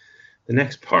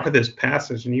next part of this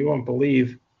passage, and you won't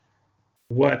believe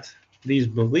what these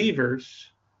believers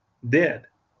did.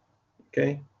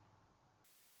 Okay?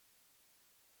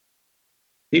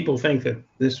 People think that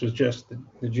this was just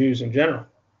the Jews in general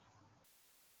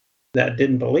that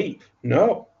didn't believe.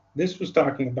 No, this was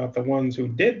talking about the ones who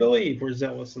did believe were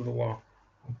zealous of the law.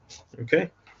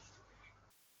 Okay?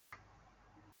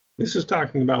 This is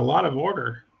talking about a lot of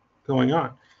order going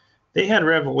on. They had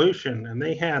revolution, and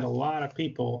they had a lot of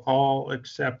people all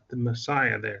accept the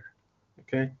Messiah there.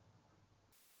 Okay?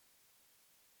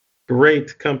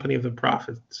 Great company of the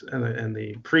prophets and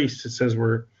the priests, it says,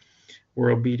 were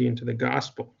obedient to the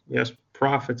gospel. Yes,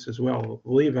 prophets as well.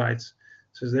 Levites,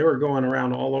 it says they were going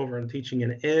around all over and teaching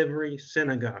in every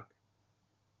synagogue,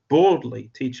 boldly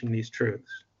teaching these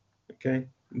truths. Okay?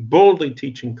 Boldly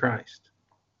teaching Christ.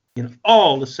 In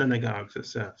all the synagogues, it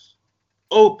says.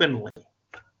 Openly.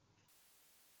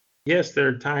 Yes, there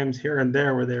are times here and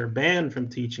there where they're banned from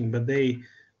teaching, but they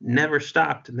never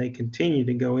stopped and they continued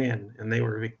to go in, and they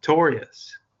were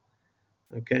victorious.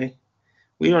 Okay?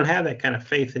 We don't have that kind of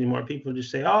faith anymore. People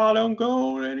just say, oh, don't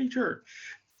go to any church.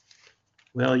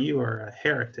 Well, you are a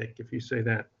heretic if you say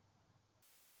that.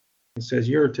 It says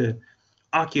you're to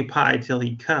occupy till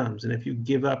he comes, and if you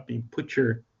give up and you put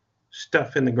your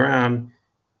stuff in the ground,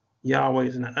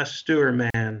 Yahweh's an austere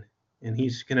man, and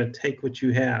he's going to take what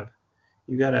you have.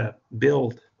 You got to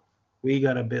build. We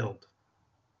got to build.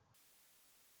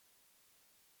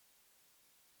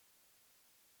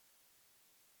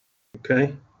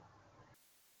 Okay?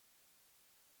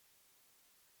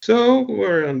 So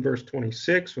we're on verse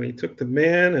 26. When he took the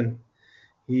men and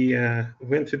he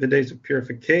went through the days of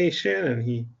purification, and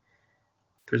he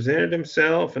presented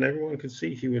himself, and everyone could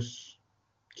see he was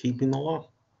keeping the law.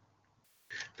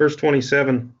 Verse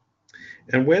 27.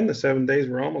 And when the 7 days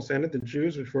were almost ended, the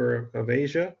Jews which were of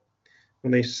Asia,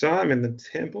 when they saw him in the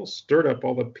temple, stirred up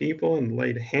all the people and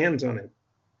laid hands on him,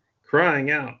 crying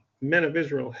out, Men of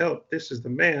Israel, help! This is the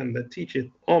man that teacheth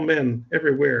all men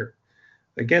everywhere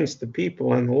against the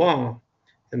people and the law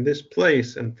in this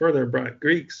place, and further brought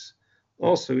Greeks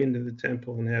also into the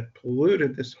temple, and had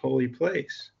polluted this holy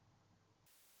place,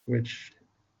 which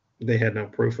they had no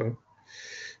proof of.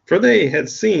 For they had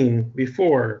seen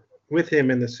before with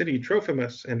him in the city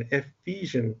Trophimus an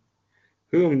Ephesian,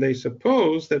 whom they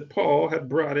supposed that Paul had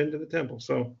brought into the temple.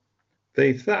 So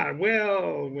they thought,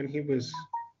 well, when he was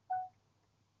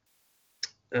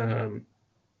in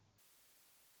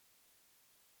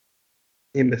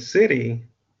the city,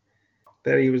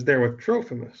 that he was there with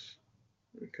Trophimus.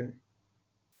 Okay.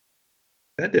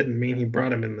 That didn't mean he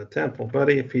brought him in the temple, but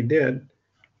if he did,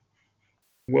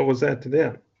 what was that to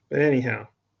them? But anyhow,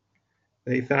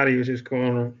 they thought he was just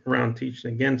going around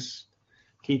teaching against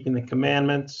keeping the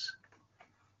commandments,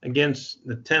 against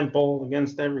the temple,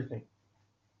 against everything.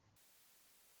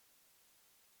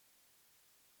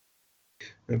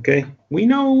 Okay, we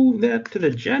know that to the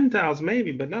Gentiles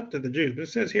maybe, but not to the Jews. But it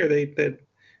says here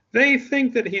they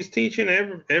think that he's teaching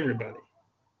everybody.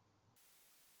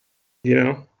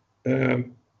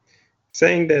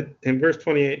 Saying that in verse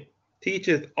 28,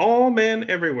 teacheth all men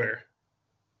everywhere.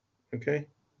 Okay,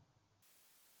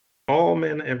 all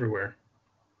men everywhere.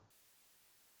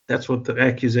 That's what the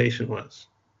accusation was.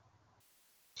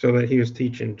 So that he was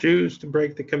teaching Jews to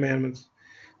break the commandments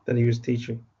that he was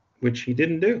teaching, which he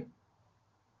didn't do.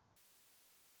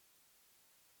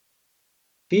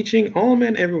 Teaching all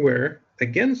men everywhere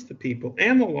against the people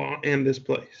and the law and this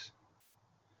place.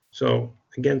 So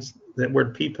against that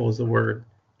word people is the word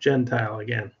Gentile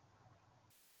again,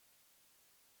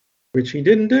 which he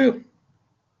didn't do.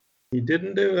 He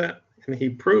didn't do that, and he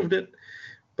proved it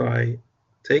by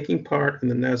taking part in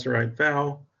the Nazirite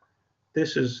vow.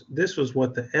 This was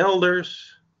what the elders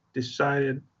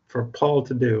decided for Paul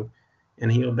to do,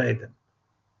 and he obeyed them.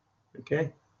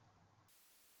 Okay?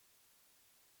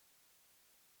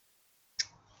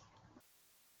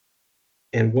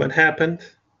 And what happened?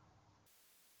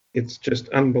 It's just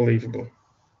unbelievable.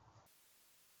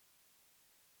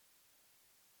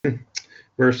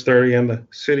 Verse 30, and the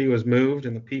city was moved,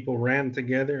 and the people ran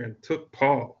together and took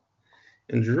Paul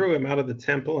and drew him out of the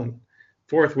temple, and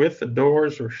forthwith the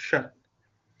doors were shut,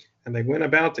 and they went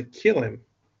about to kill him.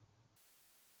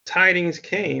 Tidings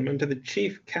came unto the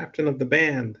chief captain of the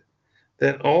band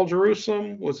that all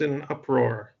Jerusalem was in an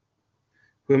uproar,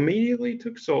 who immediately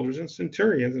took soldiers and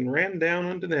centurions and ran down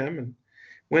unto them. And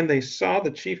when they saw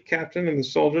the chief captain and the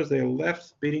soldiers, they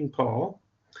left beating Paul.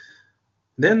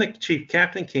 Then the chief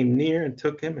captain came near and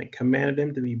took him and commanded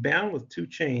him to be bound with 2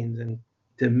 chains, and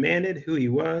demanded who he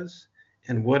was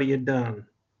and what he had done.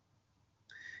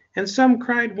 And some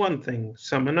cried one thing,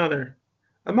 some another,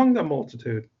 among the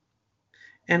multitude.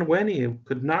 And when he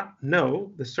could not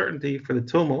know the certainty for the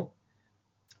tumult,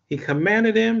 he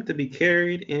commanded him to be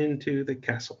carried into the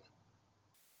castle.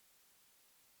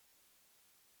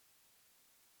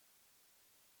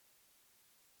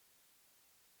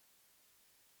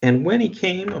 And when he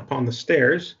came upon the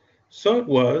stairs, so it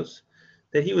was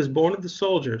that he was born of the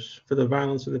soldiers for the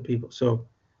violence of the people. So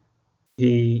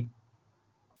he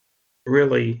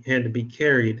really had to be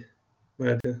carried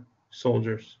by the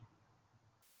soldiers.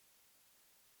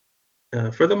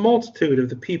 For the multitude of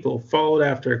the people followed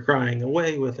after, crying,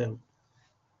 away with him.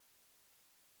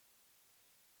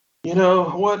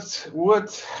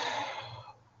 What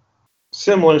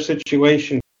similar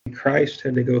situation Christ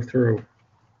had to go through?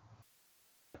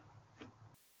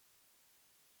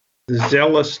 The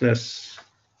zealousness,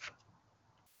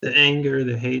 the anger,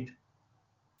 the hate.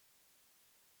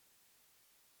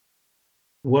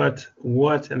 What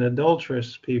an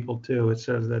adulterous people too. It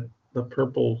says that the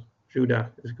purple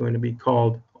Judah is going to be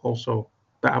called also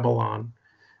Babylon,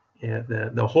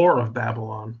 the whore of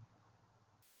Babylon.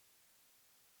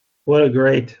 What a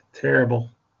great, terrible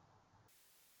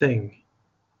thing.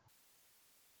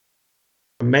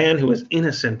 A man who is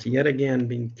innocent yet again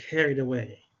being carried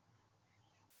away,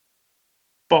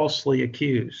 falsely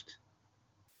accused,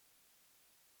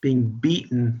 being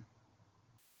beaten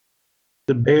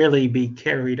to barely be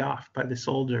carried off by the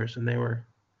soldiers, and they were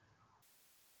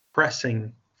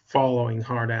pressing, following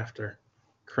hard after,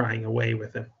 crying away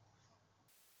with him.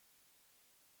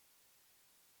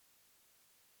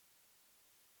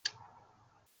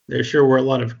 There sure were a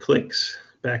lot of cliques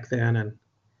back then, and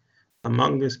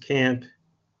among this camp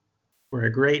were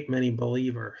a great many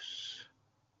believers.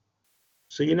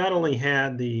 So you not only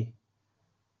had the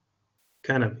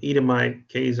kind of Edomite,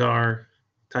 Khazar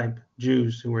type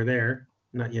Jews who were there,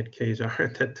 not yet Khazar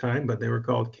at that time, but they were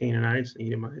called Canaanites and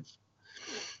Edomites.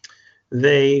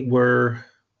 They were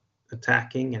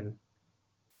attacking and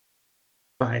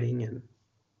fighting, and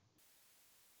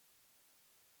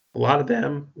a lot of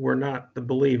them were not the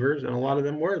believers, and a lot of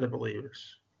them were the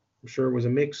believers. I'm sure it was a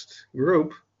mixed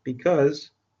group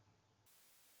because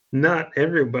not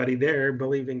everybody there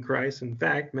believed in Christ. In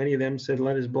fact, many of them said,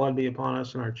 let his blood be upon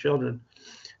us and our children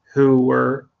who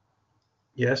were,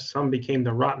 yes, some became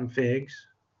the rotten figs,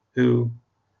 who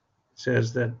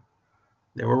says that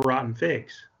they were rotten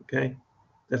figs, okay?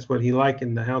 That's what he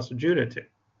likened the house of Judah to.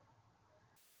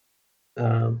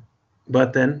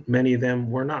 But then many of them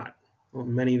were not. Well,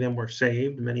 many of them were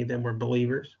saved. Many of them were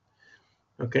believers,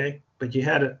 okay? But you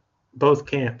had both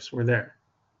camps were there.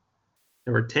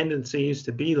 There were tendencies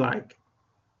to be like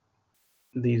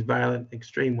these violent,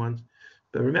 extreme ones.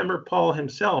 But remember, Paul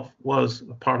himself was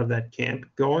a part of that camp,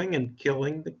 going and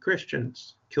killing the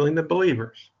Christians, killing the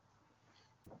believers.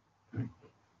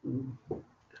 And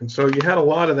so you had a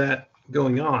lot of that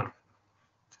going on.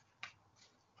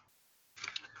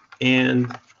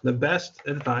 And the best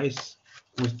advice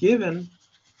was given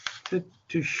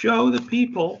to show the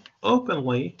people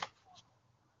openly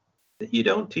that you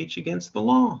don't teach against the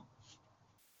law.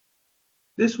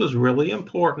 This was really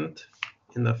important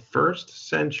in the first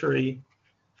century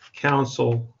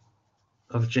council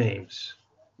of James,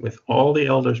 with all the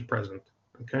elders present,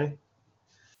 okay?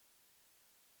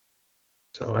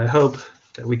 So I hope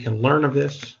that we can learn of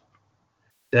this,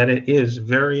 that it is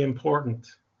very important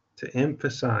to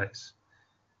emphasize,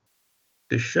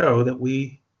 to show that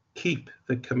we keep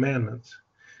the commandments.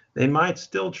 They might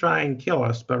still try and kill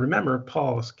us, but remember,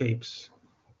 Paul escapes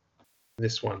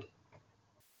this one.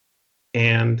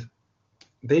 And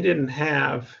they didn't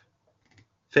have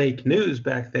fake news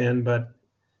back then, but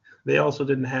they also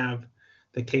didn't have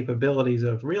the capabilities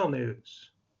of real news,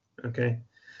 okay?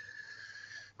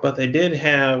 But they did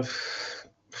have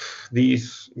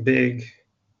these big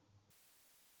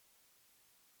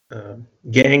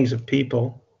gangs of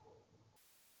people.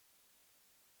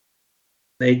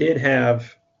 They did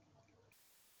have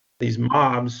these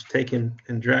mobs taking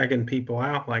and dragging people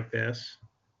out like this.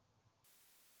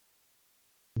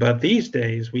 But these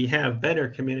days, we have better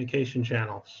communication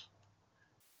channels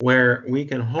where we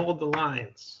can hold the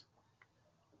lines.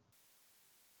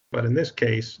 But in this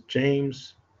case,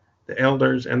 James, the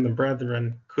elders, and the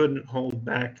brethren couldn't hold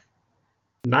back.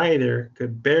 Neither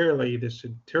could barely the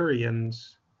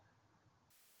centurions,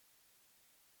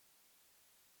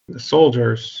 the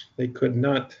soldiers. They could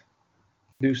not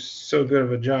do so good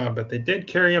of a job, but they did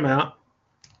carry him out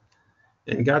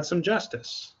and got some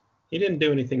justice. He didn't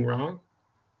do anything wrong.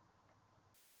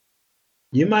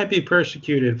 You might be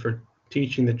persecuted for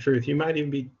teaching the truth. You might even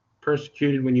be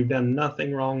persecuted when you've done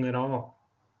nothing wrong at all,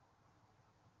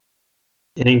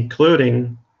 and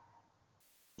including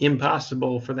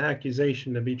impossible for the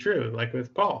accusation to be true, like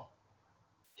with Paul.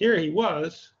 Here he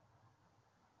was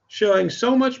showing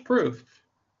so much proof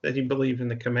that he believed in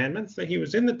the commandments, that he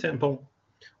was in the temple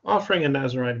offering a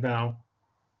Nazirite vow.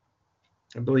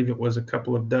 I believe it was a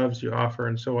couple of doves you offer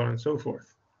and so on and so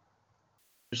forth.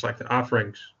 Just like the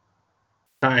offerings,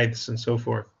 tithes and so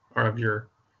forth are of your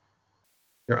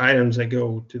items that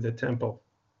go to the temple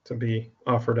to be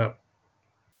offered up.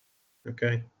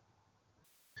 Okay.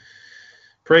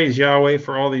 Praise Yahweh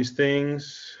for all these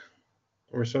things.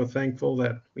 We're so thankful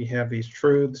that we have these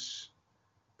truths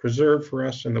preserved for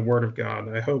us in the Word of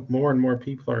God. I hope more and more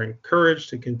people are encouraged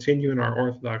to continue in our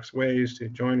Orthodox ways, to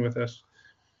join with us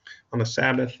on the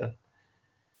Sabbath and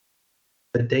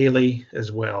the daily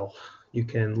as well. You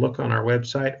can look on our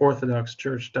website,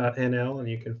 orthodoxchurch.nl, and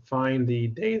you can find the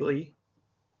daily.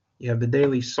 You have the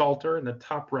daily Psalter in the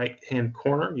top right-hand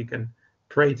corner. You can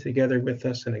pray together with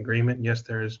us in agreement. Yes,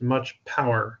 there is much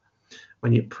power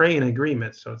when you pray in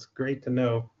agreement, so it's great to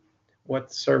know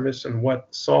what service and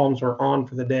what psalms are on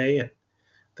for the day. And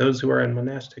those who are in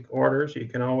monastic orders, you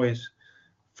can always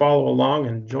follow along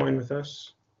and join with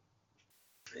us.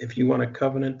 If you want to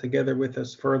covenant together with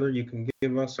us further, you can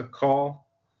give us a call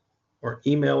or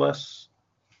email us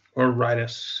or write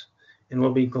us, and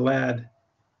we'll be glad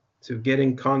to get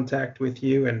in contact with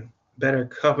you and better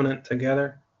covenant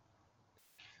together.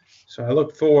 So I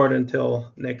look forward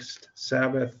until next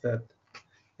Sabbath that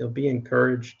you'll be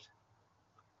encouraged,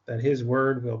 that his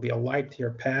word will be a light to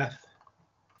your path,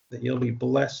 that you'll be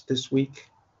blessed this week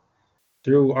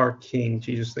through our King,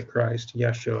 Jesus the Christ,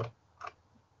 Yeshua.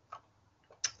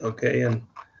 Okay, and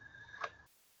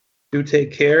do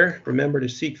take care. Remember to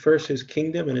seek first his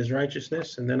kingdom and his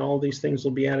righteousness, and then all these things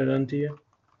will be added unto you.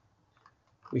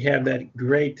 We have that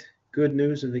great good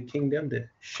news of the kingdom to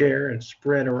share and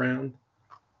spread around.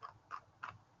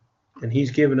 And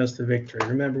he's given us the victory.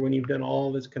 Remember, when you've done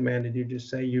all that's commanded, you just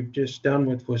say you've just done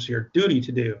what was your duty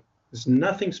to do. There's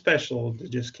nothing special to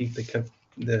just keep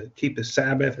the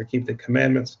Sabbath or keep the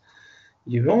commandments.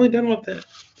 You've only done what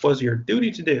was your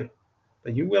duty to do.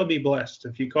 But you will be blessed.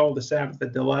 If you call the Sabbath a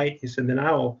delight, he said, then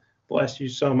I will bless you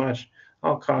so much,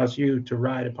 I'll cause you to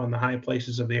ride upon the high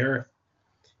places of the earth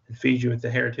and feed you with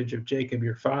the heritage of Jacob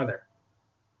your father.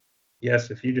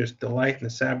 Yes, if you just delight in the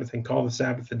Sabbath and call the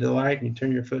Sabbath a delight, and you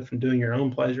turn your foot from doing your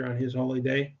own pleasure on his holy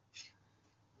day,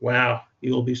 wow,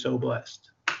 you will be so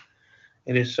blessed.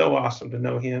 It is so awesome to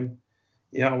know him.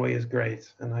 Yahweh is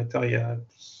great. And I tell you, I've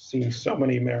seen so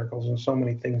many miracles and so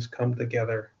many things come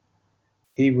together.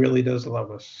 He really does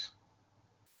love us.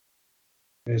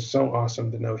 It is so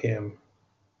awesome to know him.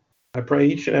 I pray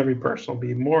each and every person will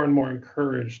be more and more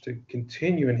encouraged to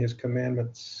continue in his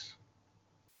commandments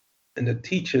and to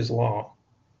teach his law,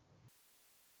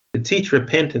 to teach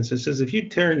repentance. It says if you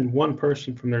turn one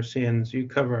person from their sins, you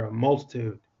cover a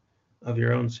multitude of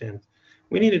your own sins.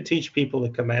 We need to teach people the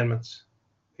commandments.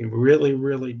 We really,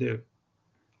 really do.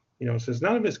 You know, it says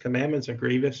none of his commandments are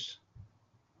grievous.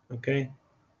 Okay?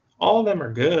 All of them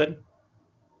are good.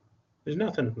 There's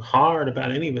nothing hard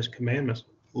about any of his commandments.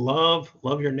 Love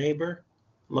your neighbor.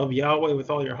 Love Yahweh with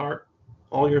all your heart,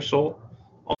 all your soul,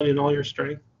 all your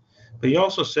strength. But he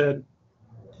also said,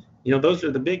 you know, those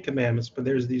are the big commandments, but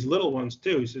there's these little ones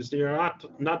too. He says, you're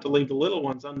not to leave the little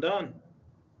ones undone.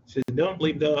 He says, don't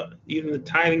leave even the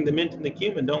tithing, the mint, and the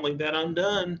cumin, don't leave that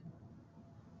undone.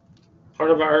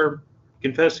 Part of our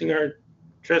confessing our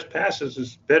trespasses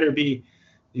is better be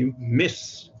you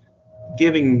miss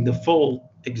giving the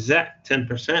full exact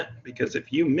 10%, because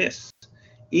if you miss,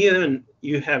 even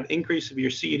you have increase of your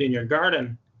seed in your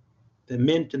garden, the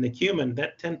mint and the cumin,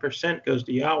 that 10% goes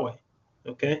to Yahweh,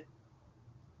 okay?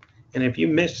 And if you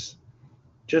miss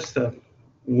just the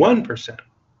 1%,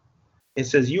 it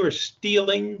says you are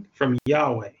stealing from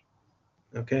Yahweh,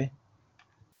 okay?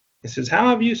 It says, how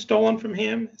have you stolen from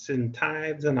him? It's in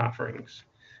tithes and offerings.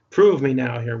 Prove me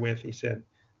now herewith, he said,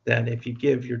 that if you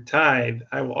give your tithe,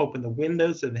 I will open the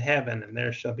windows of heaven, and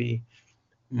there shall be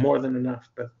more than enough.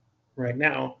 But right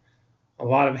now, a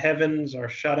lot of heavens are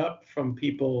shut up from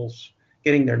people's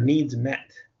getting their needs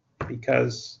met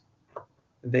because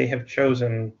they have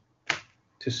chosen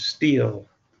to steal.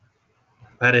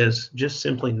 That is, just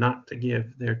simply not to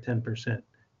give their 10%,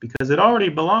 because it already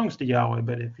belongs to Yahweh.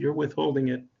 But if you're withholding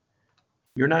it,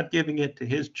 you're not giving it to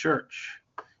his church.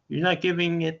 You're not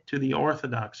giving it to the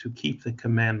Orthodox who keep the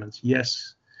commandments.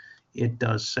 Yes, it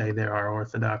does say there are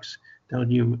Orthodox. Don't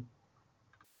you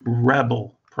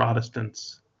rebel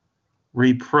Protestants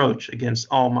reproach against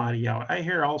Almighty Yahweh. I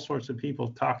hear all sorts of people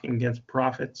talking against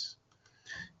prophets.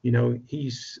 You know,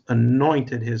 he's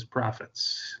anointed his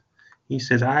prophets. He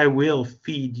says, I will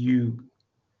feed you,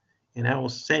 and I will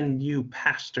send you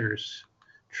pastors,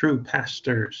 true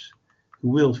pastors, who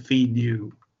will feed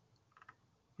you.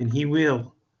 And he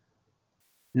will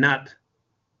not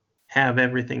have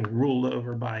everything ruled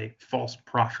over by false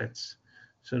prophets.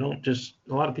 So don't just,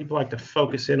 a lot of people like to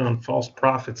focus in on false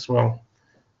prophets. Well,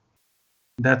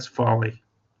 that's folly,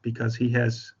 because he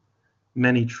has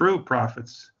many true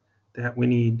prophets that we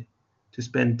need to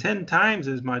spend 10 times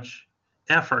as much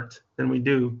effort than we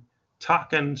do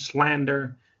talking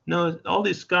slander. No, all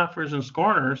these scoffers and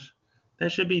scorners,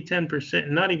 that should be 10%,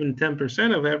 not even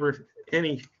 10% of ever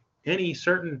any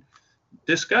certain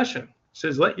discussion. It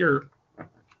says let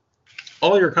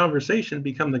all your conversation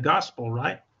become the gospel,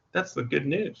 right? That's the good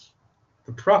news.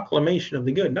 The proclamation of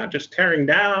the good, not just tearing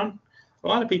down. A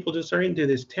lot of people just are into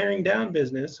this tearing down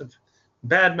business of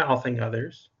bad-mouthing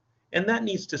others, and that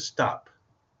needs to stop.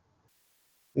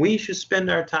 We should spend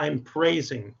our time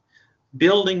praising,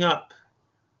 building up,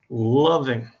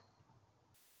 loving.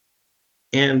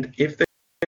 And if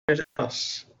there's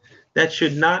us, that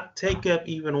should not take up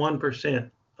even 1%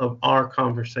 of our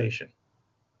conversation.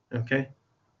 Okay?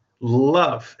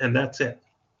 Love, and that's it.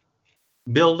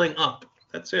 Building up,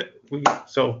 that's it. We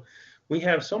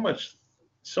have so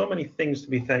many things to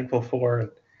be thankful for, and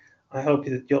I hope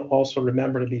that you'll also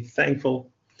remember to be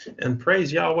thankful and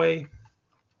praise Yahweh.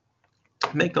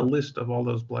 Make a list of all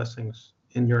those blessings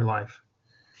in your life.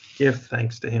 Give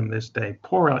thanks to him this day.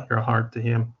 Pour out your heart to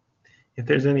him if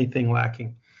there's anything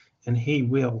lacking, and he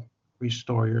will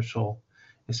restore your soul.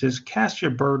 It says, cast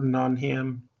your burden on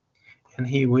him, and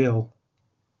he will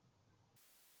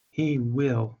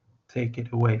take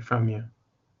it away from you.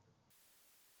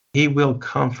 He will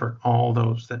comfort all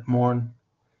those that mourn,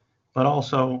 but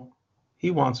also he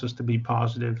wants us to be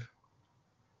positive.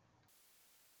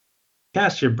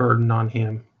 Cast your burden on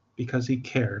him because he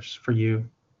cares for you.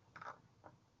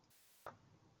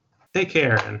 Take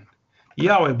care, and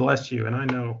Yahweh bless you, and I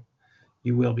know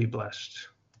you will be blessed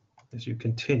as you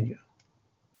continue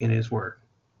in his word.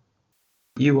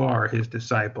 You are his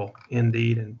disciple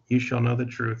indeed, and you shall know the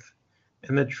truth,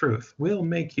 and the truth will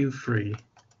make you free.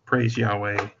 Praise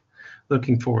Yahweh.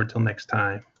 Looking forward till next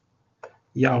time.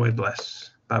 Yahweh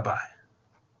bless. Bye-bye.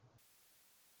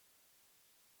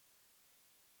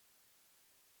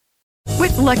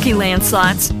 With Lucky Land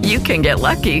Slots, you can get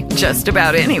lucky just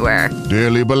about anywhere.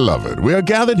 Dearly beloved, we are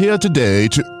gathered here today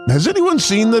to... Has anyone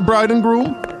seen the bride and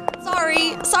groom?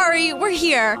 Sorry, we're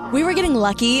here. We were getting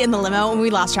lucky in the limo and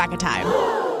we lost track of time.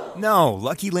 No,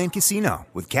 Lucky Land Casino,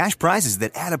 with cash prizes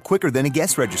that add up quicker than a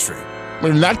guest registry.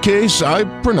 In that case, I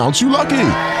pronounce you lucky.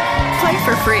 Play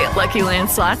for free at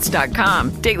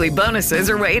LuckyLandSlots.com. Daily bonuses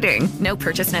are waiting. No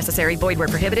purchase necessary. Void where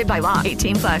prohibited by law.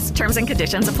 18+. Terms and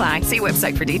conditions apply. See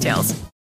website for details.